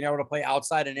versatility, being able to play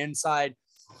outside and inside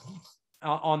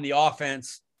on the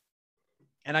offense.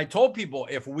 And I told people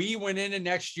if we went into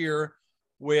next year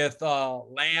with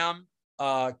Lamb,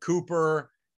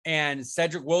 Cooper, and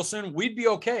Cedric Wilson, we'd be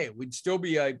okay. We'd still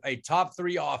be a top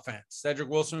 3 offense. Cedric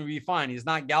Wilson would be fine. He's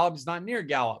not Gallup. He's not near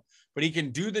Gallup, but he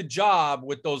can do the job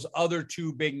with those other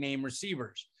 2 big name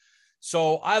receivers.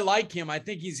 So I like him. I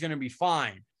think he's going to be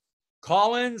fine.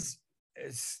 Collins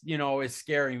is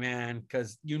scary, man,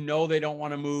 because they don't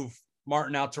want to move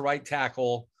Martin out to right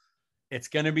tackle. It's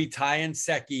going to be Ty and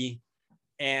Secchi.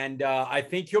 And I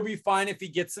think he'll be fine if he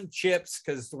gets some chips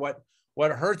because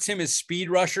what hurts him is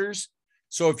speed rushers.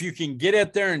 So if you can get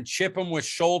it there and chip him with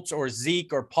Schultz or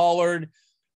Zeke or Pollard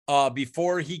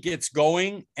before he gets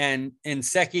going and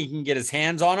Secchi can get his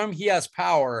hands on him, he has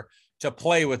power to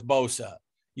play with Bosa.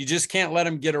 You just can't let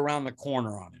him get around the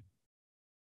corner on him.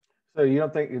 So you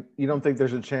don't think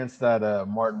there's a chance that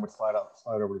Martin would slide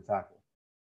over to tackle?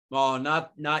 Oh,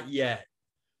 not yet.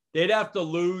 They'd have to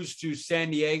lose to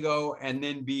San Diego and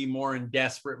then be more in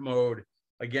desperate mode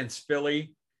against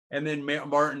Philly. And then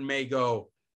Martin may go,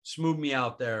 smooth me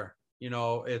out there,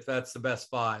 if that's the best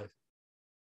 5.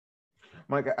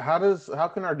 Mike, how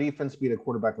can our defense beat a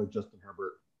quarterback like Justin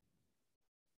Herbert?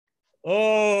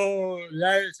 Oh,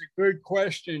 that is a good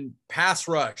question. Pass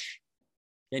rush.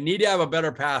 They need to have a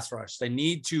better pass rush. They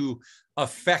need to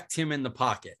affect him in the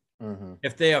pocket. Mm-hmm.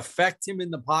 If they affect him in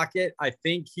the pocket, I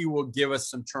think he will give us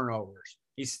some turnovers.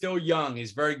 He's still young.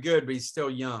 He's very good, but he's still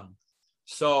young.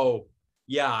 So,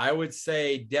 yeah, I would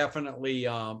say definitely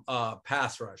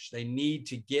pass rush. They need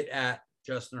to get at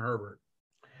Justin Herbert.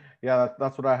 Yeah,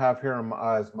 that's what I have here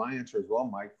as my answer as well,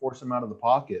 Mike. Force him out of the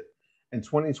pocket. In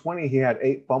 2020, he had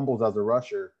 8 fumbles as a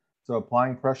rusher. So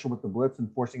applying pressure with the blitz and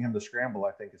forcing him to scramble,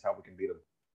 I think, is how we can beat him.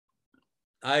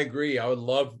 I agree. I would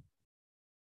love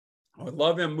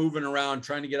him moving around,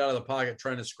 trying to get out of the pocket,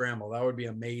 trying to scramble. That would be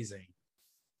amazing.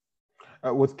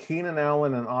 With Keenan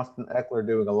Allen and Austin Eckler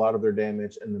doing a lot of their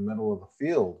damage in the middle of the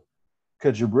field,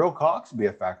 Could Jabril Cox be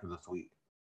a factor this week?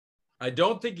 I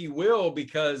don't think he will,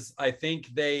 because I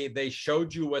think they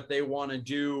showed you what they want to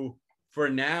do for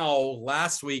now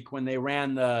last week when they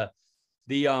ran the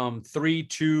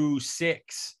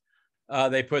 3-2-6.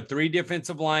 They put 3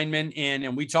 defensive linemen in,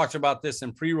 and we talked about this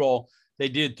in pre-roll. They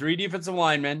did 3 defensive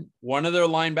linemen. One of their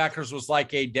linebackers was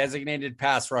like a designated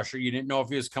pass rusher. You didn't know if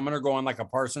he was coming or going, like a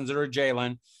Parsons or a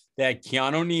Jalen. They had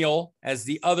Keanu Neal as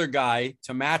the other guy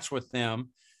to match with them.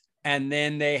 And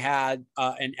then they had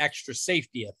an extra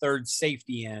safety, a third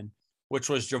safety in, which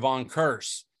was Javon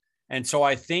Curse. And so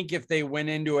I think if they went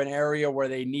into an area where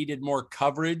they needed more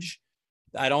coverage,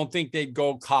 I don't think they'd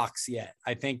go Cox yet.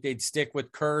 I think they'd stick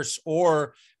with Curse,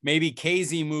 or maybe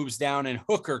Casey moves down and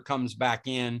Hooker comes back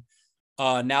in.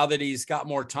 Now that he's got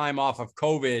more time off of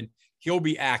COVID, he'll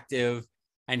be active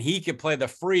and he can play the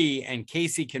free, and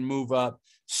Casey can move up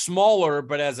smaller,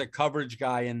 but as a coverage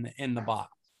guy in the box.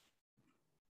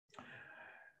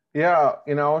 Yeah,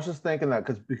 I was just thinking that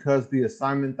because the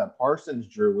assignment that Parsons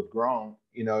drew with Gronk,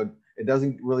 it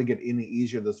doesn't really get any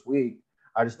easier this week.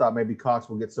 I just thought maybe Cox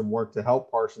will get some work to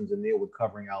help Parsons and Neal with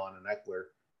covering Allen and Eckler.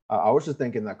 I was just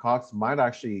thinking that Cox might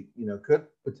actually, could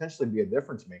potentially be a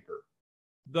difference maker.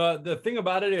 The thing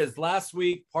about it is, last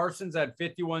week Parsons had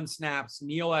 51 snaps,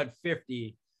 Neal had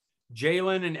 50.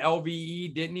 Jalen and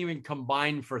LVE didn't even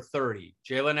combine for 30.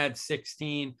 Jalen had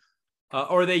 16,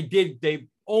 or they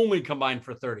only combined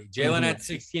for 30. Jalen had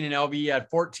 16 and LVE had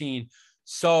 14.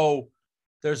 So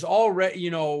there's already,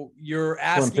 you're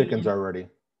asking Slim Pickens already.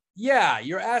 Yeah,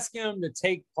 you're asking them to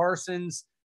take Parsons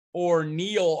or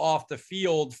Neal off the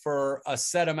field for a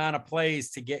set amount of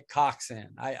plays to get Cox in.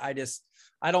 I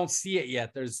don't see it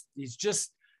yet.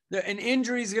 An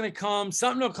injury is going to come.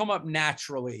 Something will come up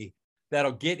naturally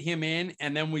that'll get him in,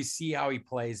 and then we see how he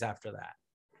plays after that.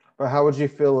 But how would you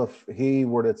feel if he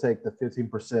were to take the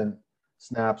 15%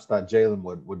 snaps that Jalen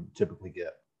would typically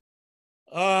get?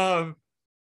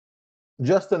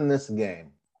 Just in this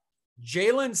game.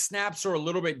 Jalen snaps are a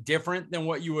little bit different than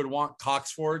what you would want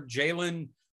Cox for. Jalen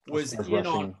was in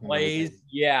on plays,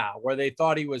 where they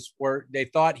thought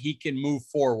he can move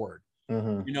forward,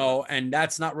 and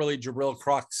that's not really Jabril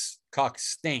Cox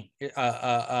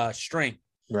strength.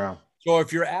 Yeah. So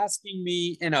if you're asking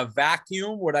me in a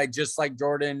vacuum, would I just like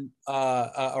Jabril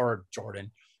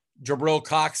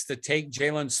Cox to take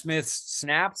Jalen Smith's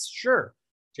snaps? Sure.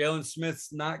 Jalen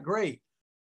Smith's not great.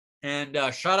 And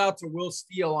shout out to Will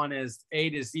Steele on his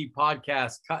A to Z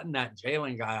podcast, cutting that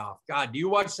Jalen guy off. God, do you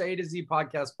watch the A to Z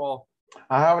podcast, Paul?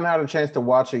 I haven't had a chance to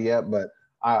watch it yet, but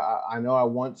I know I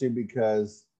want to,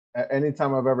 because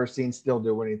anytime I've ever seen Steele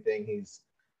do anything,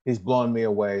 he's blown me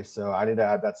away. So I need to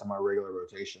add that to my regular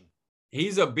rotation.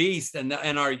 He's a beast, and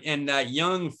that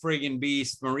young friggin'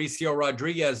 beast, Mauricio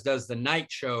Rodriguez, does the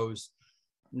night shows.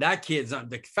 That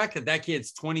the fact that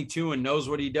kid's 22 and knows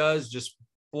what he does just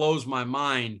blows my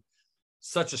mind.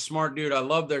 Such a smart dude. I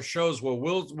love their shows. Well,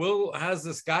 Will has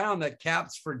this guy on that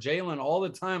caps for Jalen all the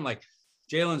time. Like,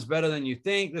 Jalen's better than you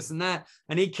think, this and that.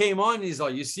 And he came on and he's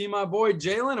like, you see my boy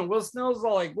Jalen? And Will Snell's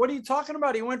all like, what are you talking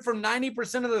about? He went from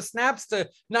 90% of the snaps to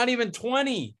not even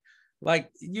 20.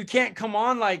 Like, you can't come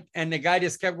on like, and the guy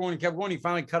just kept going. He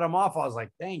finally cut him off. I was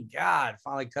like, thank God,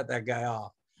 finally cut that guy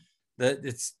off.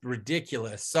 It's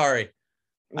ridiculous. Sorry.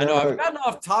 I know I've gotten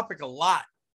off topic a lot.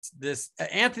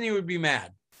 Anthony would be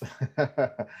mad.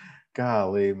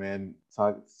 Golly, man.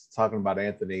 Talking about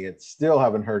Anthony, still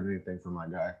haven't heard anything from my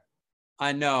guy.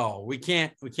 I know. We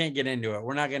can't get into it.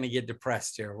 We're not going to get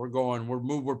depressed here.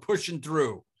 We're pushing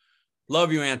through.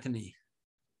 Love you, Anthony.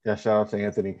 Yeah, shout out to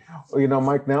Anthony. Well,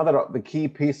 Mike, now that the key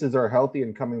pieces are healthy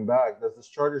and coming back, does this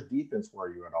Chargers defense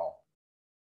worry you at all?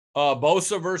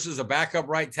 Bosa versus a backup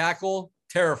right tackle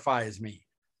terrifies me.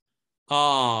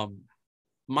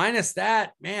 Minus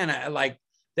that, man,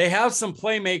 they have some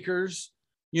playmakers,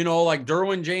 like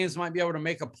Derwin James might be able to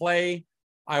make a play.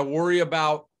 I worry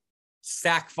about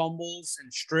sack fumbles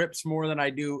and strips more than I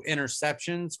do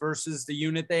interceptions versus the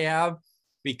unit they have,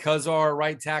 because of our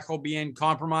right tackle being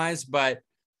compromised. But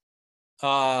do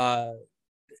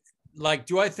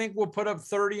I think we'll put up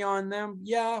 30 on them?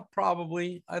 Yeah,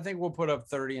 probably. I think we'll put up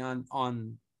 30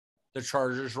 on the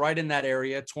Chargers, right in that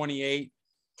area, 28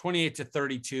 to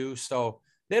 32. So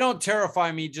they don't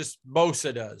terrify me, just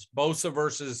Bosa does. Bosa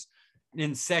versus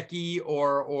Nsekhe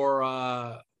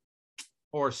or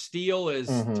Steele is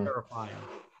terrifying.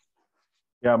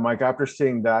 Yeah, Mike, after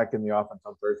seeing Dak in the offense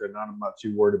on Thursday, I'm not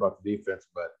too worried about the defense,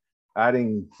 but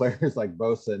adding players like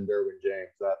Bosa and Derwin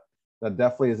James, that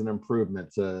definitely is an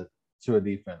improvement to a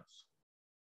defense.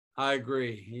 I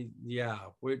agree.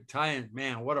 We're tying,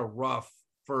 man, what a rough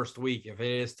first week. If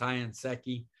it is Ty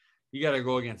Nsekhe, You got to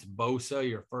go against Bosa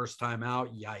your first time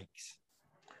out. Yikes.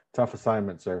 Tough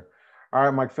assignment, sir. All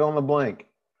right, Mike, fill in the blank.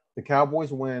 The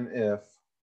Cowboys win if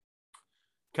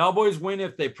Cowboys win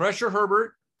if they pressure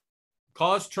Herbert,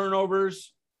 cause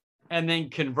turnovers, and then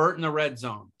convert in the red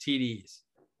zone, TDs.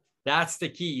 That's the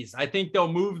keys. I think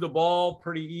they'll move the ball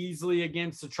pretty easily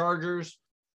against the Chargers.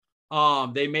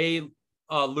 They may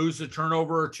lose a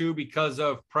turnover or two because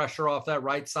of pressure off that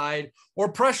right side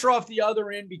or pressure off the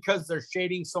other end because they're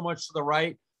shading so much to the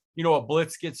right. You know, a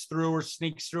blitz gets through or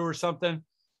sneaks through or something.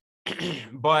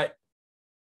 But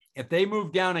if they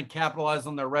move down and capitalize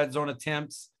on their red zone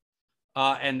attempts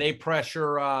and they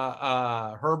pressure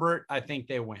Herbert, I think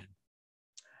they win.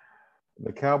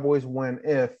 the Cowboys win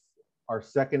if our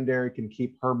secondary can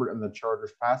keep Herbert and the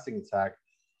Chargers passing attack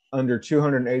under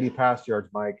 280 pass yards,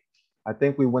 Mike. I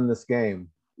think we win this game.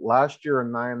 Last year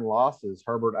in 9 losses,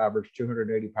 Herbert averaged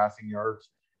 280 passing yards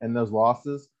in those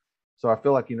losses. So I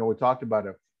feel like, we talked about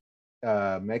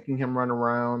it, making him run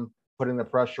around, putting the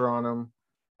pressure on him.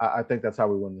 I think that's how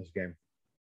we win this game.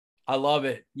 I love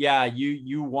it. Yeah,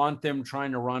 you want them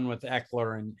trying to run with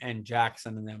Eckler and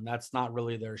Jackson and them. That's not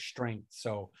really their strength.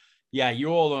 So, yeah, you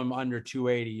hold them under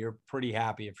 280. You're pretty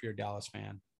happy if you're a Dallas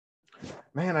fan.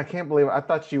 Man, I can't believe it. I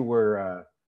thought you were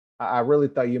I really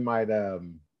thought you might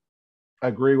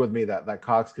agree with me that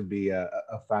Cox could be a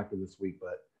factor this week.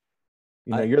 But,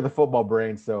 you're the football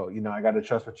brain, so, I got to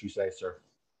trust what you say, sir.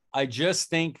 I just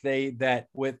think that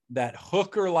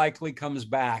Hooker likely comes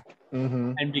back,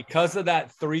 and because of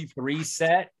that 3-3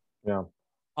 set,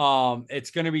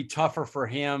 it's going to be tougher for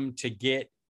him to get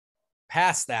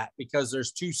past that because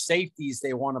there's 2 safeties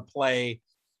they want to play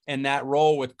in that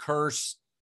role with Curse,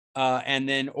 and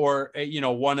then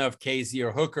one of Casey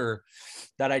or Hooker.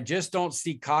 That I just don't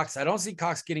see Cox. I don't see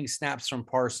Cox getting snaps from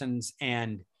Parsons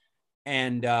and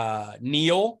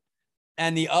Neal.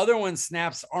 And the other one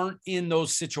snaps aren't in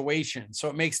those situations. So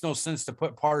it makes no sense to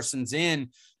put Parsons in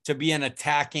to be an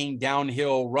attacking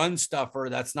downhill run stuffer.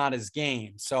 That's not his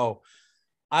game. So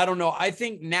I don't know. I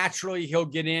think naturally he'll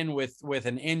get in with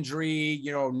an injury,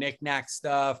 knick-knack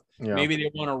stuff. Yeah. Maybe they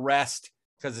want to rest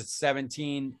because it's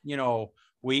 17,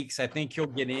 weeks. I think he'll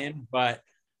get in, but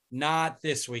not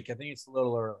this week. I think it's a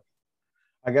little early.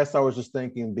 I guess I was just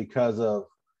thinking because of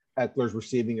Eckler's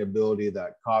receiving ability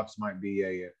that Cox might be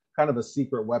a kind of a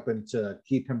secret weapon to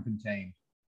keep him contained.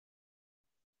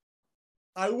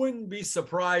 I wouldn't be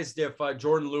surprised if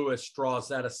Jordan Lewis draws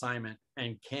that assignment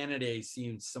and Canada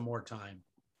sees some more time.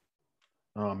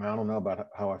 I don't know about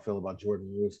how I feel about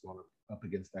Jordan Lewis going up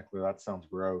against Eckler. That sounds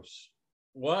gross.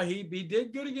 Well, he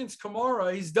did good against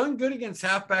Kamara. He's done good against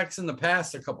halfbacks in the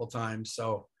past a couple times.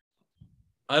 So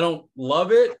I don't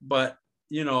love it, but,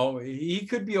 he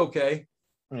could be okay.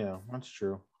 Yeah, that's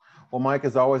true. Well, Mike,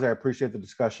 as always, I appreciate the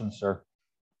discussion, sir.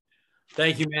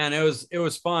 Thank you, man. It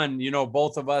was fun.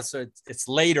 Both of us, it's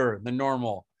later than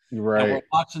normal. You're right. And we're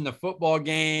watching the football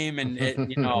game and,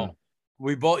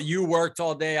 you worked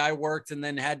all day. I worked and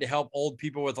then had to help old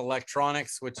people with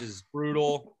electronics, which is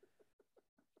brutal.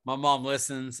 My mom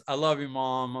listens. I love you,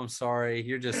 Mom. I'm sorry.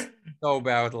 You're just so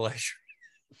bad with electronics.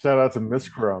 Shout out to Miss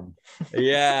Crumb.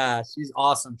 Yeah, she's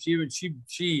awesome. She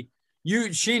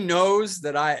knows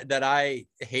that I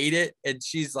hate it, and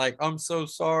she's like, I'm so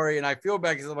sorry, and I feel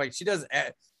bad because I'm like, she does.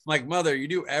 I'm like, Mother, you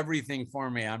do everything for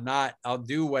me. I'll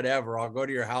do whatever. I'll go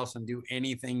to your house and do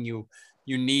anything you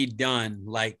need done.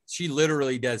 Like she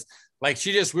literally does. Like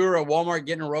we were at Walmart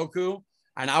getting a Roku,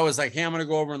 and I was like, hey, I'm gonna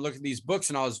go over and look at these books,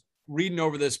 and I was reading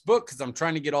over this book because I'm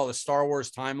trying to get all the Star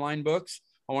Wars timeline books.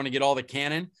 I want to get all the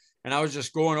canon, and I was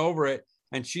just going over it,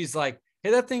 and she's like,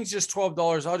 hey, that thing's just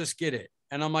 $12. I'll just get it.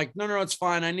 And I'm like, no, it's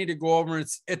fine. I need to go over.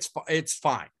 It's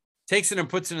fine. Takes it and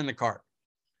puts it in the cart.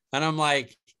 And I'm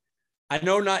like, I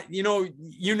know not,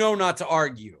 not to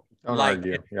argue. Don't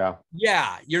argue. Yeah.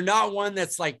 Yeah. You're not one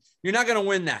that's like, you're not going to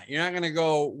win that. You're not going to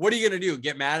go, what are you going to do?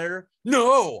 Get mad at her?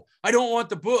 No, I don't want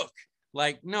the book.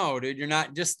 Like, no, dude, you're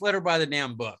not. Just let her buy the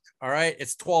damn book. All right.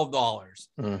 It's $12.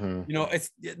 It's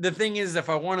the thing is, if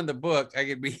I wanted the book, I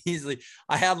could be easily,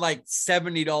 I had like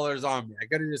 $70 on me. I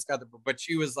could have just got the book, but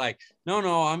she was like, no,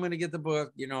 I'm going to get the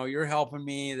book. You're helping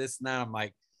me, this and that. I'm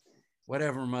like,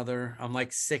 whatever, Mother. I'm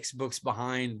like 6 books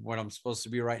behind what I'm supposed to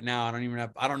be right now.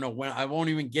 I don't know when. I won't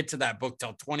even get to that book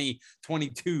till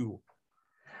 2022.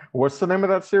 What's the name of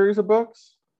that series of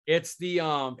books? It's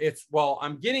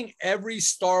I'm getting every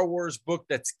Star Wars book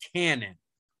that's canon,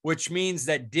 which means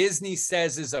that Disney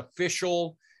says is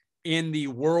official in the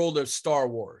world of Star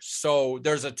Wars. So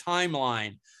there's a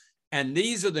timeline, and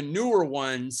these are the newer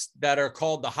ones that are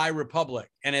called the High Republic,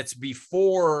 and it's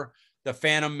before the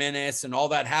Phantom Menace and all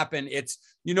that happened. It's,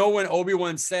 you know, when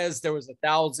Obi-Wan says there was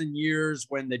 1,000 years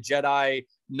when the Jedi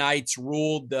Knights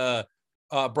ruled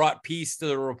brought peace to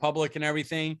the Republic and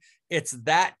everything. It's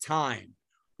that time.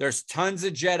 There's tons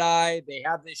of Jedi. They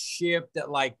have this ship that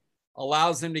like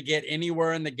allows them to get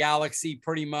anywhere in the galaxy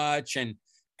pretty much.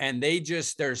 And they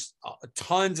just, there's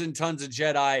tons and tons of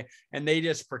Jedi, and they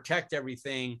just protect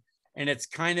everything. And it's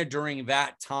kind of during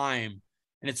that time.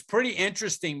 And it's pretty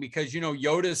interesting because, you know,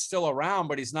 Yoda's still around,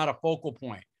 but he's not a focal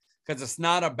point because it's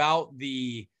not about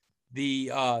the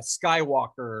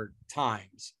Skywalker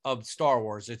times of Star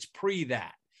Wars. It's pre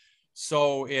that.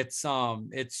 So it's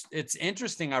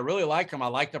interesting. I really like them. I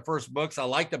like the first books. I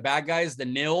like the bad guys, the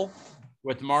Nil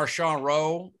with Marshawn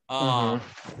Rowe.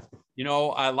 You know,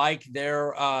 I like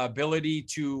their ability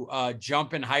to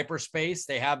jump in hyperspace.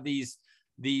 They have these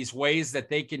ways that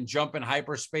they can jump in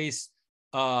hyperspace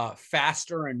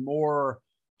faster and more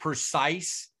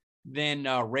precise than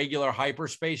regular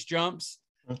hyperspace jumps.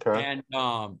 Okay.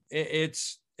 And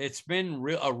it's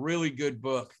been a really good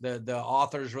book. The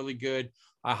author is really good.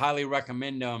 I highly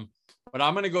recommend them. But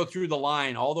I'm going to go through the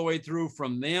line all the way through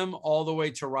from them all the way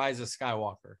to Rise of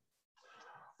Skywalker.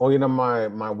 Well, you know, my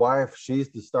wife, she's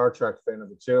the Star Trek fan of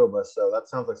the two of us, so that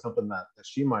sounds like something that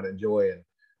she might enjoy. And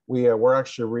we're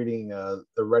actually reading the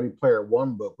Ready Player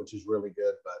One book, which is really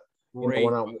good. But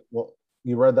you know,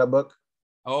 you read that book?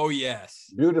 Oh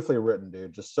yes, beautifully written,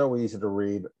 dude. Just so easy to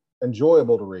read,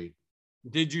 enjoyable to read.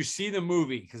 Did you see the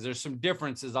movie? Because there's some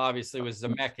differences, obviously, with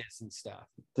Zemeckis and stuff.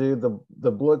 Dude,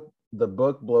 the book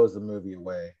blows the movie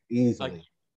away easily. Like,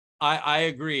 I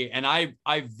agree, and I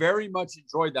very much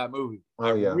enjoyed that movie.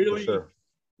 Oh yeah, really, for sure.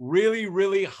 really,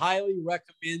 really highly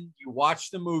recommend you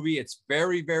watch the movie. It's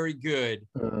very, very good.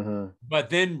 Mm-hmm. But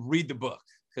then read the book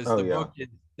because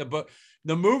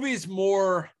the movie is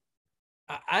more.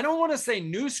 I don't want to say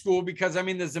new school because I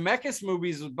mean the Zemeckis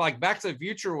movies like Back to the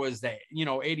Future was the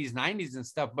 80s, 90s and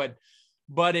stuff,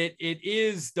 but it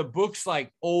is the books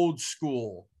like old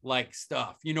school like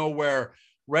stuff, where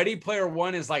Ready Player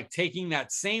One is like taking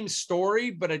that same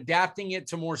story but adapting it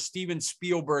to more Steven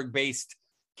Spielberg based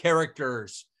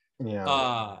characters,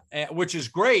 which is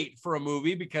great for a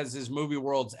movie because his movie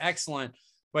world's excellent.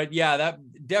 But yeah, that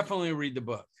definitely read the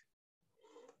book.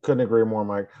 Couldn't agree more,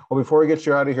 Mike. Well, before we get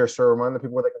you out of here, sir, remind the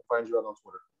people where they can find you out on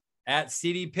Twitter. At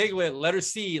CD Piglet, letter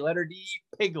C, letter D,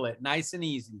 Piglet. Nice and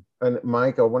easy. And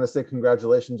Mike, I want to say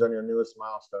congratulations on your newest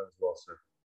milestone as well, sir.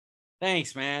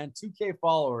 Thanks, man. 2K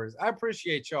followers. I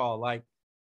appreciate y'all. Like,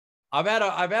 I've had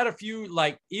a few,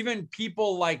 like, even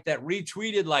people like that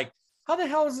retweeted, like, how the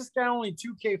hell is this guy only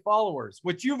 2K followers?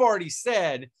 Which you've already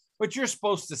said, but you're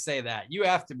supposed to say that. You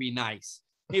have to be nice.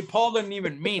 Hey, Paul didn't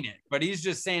even mean it, but he's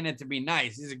just saying it to be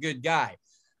nice. He's a good guy.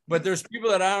 But there's people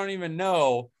that I don't even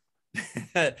know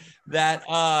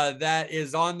that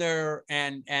is on there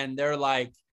and they're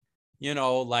like,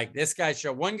 like this guy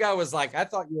show. One guy was like, I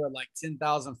thought you had like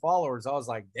 10,000 followers. I was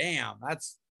like, damn,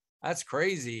 that's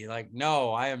crazy. Like,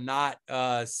 no, I am not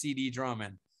CD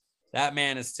Drummond. That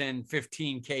man is 10,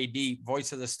 15K deep.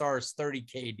 Voice of the Stars,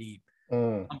 30K deep.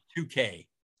 I'm 2K.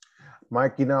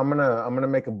 Mike, I'm gonna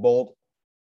make a bold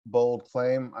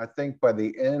claim. I think by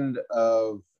the end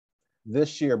of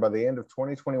this year, by the end of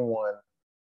 2021,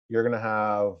 you're gonna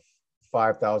have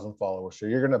 5,000 followers. So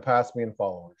you're gonna pass me in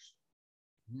followers.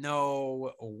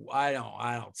 No, I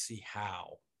don't see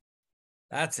how.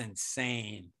 That's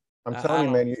insane. I'm telling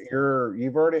you, man,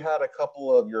 you've already had a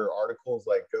couple of your articles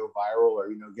like go viral or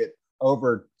get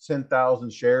over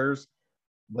 10,000 shares.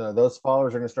 Those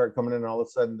followers are gonna start coming in, and all of a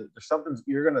sudden there's something.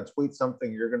 You're gonna tweet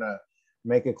something. You're gonna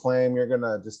make a claim. You're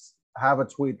gonna just have a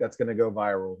tweet that's gonna go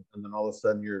viral, and then all of a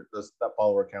sudden that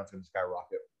follower count's gonna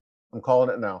skyrocket. I'm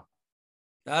calling it now.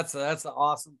 That's an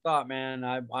awesome thought, man.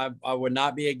 I would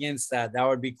not be against that. That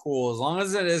would be cool as long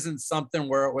as it isn't something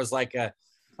where it was like a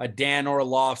Dan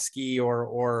Orlovsky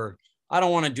or I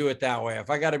don't want to do it that way. If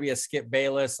I got to be a Skip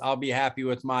Bayless, I'll be happy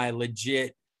with my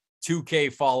legit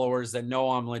 2K followers that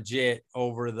know I'm legit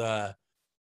over the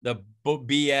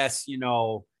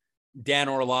BS, Dan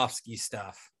Orlovsky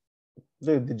stuff.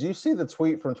 Dude, did you see the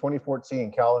tweet from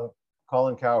 2014,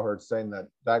 Colin Cowherd saying that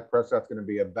Dak Prescott's going to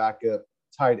be a backup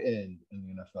tight end in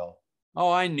the NFL?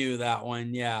 Oh, I knew that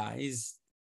one. Yeah, he's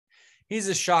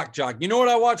a shock jock. You know what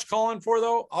I watch Colin for,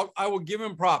 though? I will give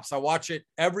him props. I watch it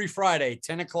every Friday,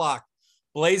 10 o'clock,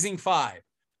 Blazing 5,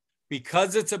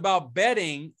 because it's about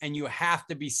betting and you have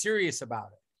to be serious about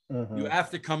it. Mm-hmm. You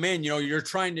have to come in, you're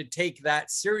trying to take that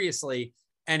seriously,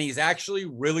 and he's actually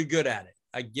really good at it.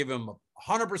 I give him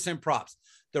 100% props.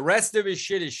 The rest of his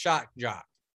shit is shock jock.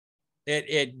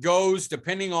 It goes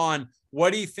depending on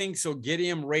what he thinks will get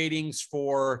him ratings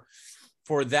for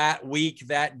for that week,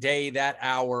 that day, that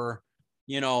hour,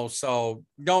 you know, so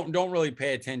don't really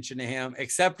pay attention to him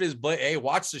except his, hey,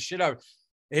 watch the shit out.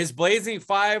 His Blazing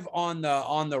Five on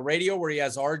the radio where he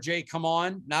has RJ come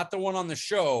on, not the one on the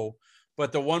show,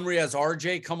 but the one where he has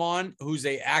RJ come on, who's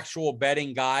a actual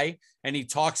betting guy. And he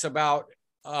talks about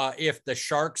if the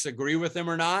Sharks agree with him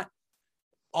or not.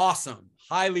 Awesome.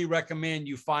 Highly recommend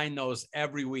you find those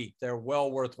every week. They're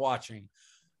well worth watching.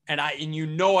 And you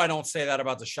know, I don't say that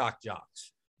about the Shock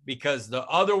Jocks because the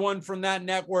other one from that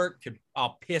network,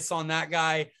 I'll piss on that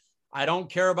guy. I don't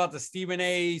care about the Stephen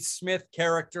A. Smith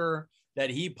character that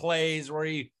he plays where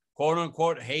he quote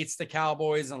unquote hates the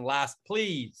Cowboys and last,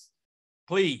 please,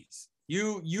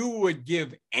 you would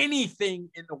give anything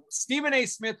Stephen A.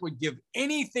 Smith would give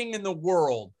anything in the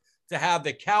world to have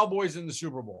the Cowboys in the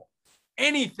Super Bowl.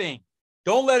 Anything.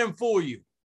 Don't let him fool you.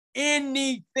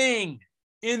 Anything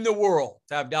in the world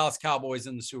to have Dallas Cowboys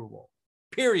in the Super Bowl.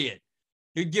 Period.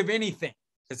 He'd give anything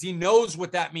because he knows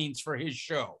what that means for his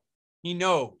show. He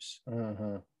knows.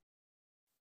 Mm-hmm.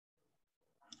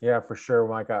 Yeah, for sure,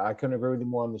 Mike. I couldn't agree with you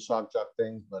more on the Shock Jock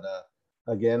thing, but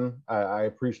again, I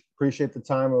appreciate the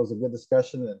time. It was a good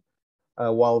discussion.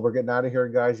 And while we're getting out of here,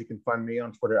 guys, you can find me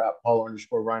on Twitter at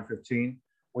Paulo_Ryan15.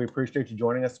 We appreciate you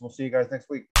joining us. We'll see you guys next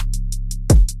week.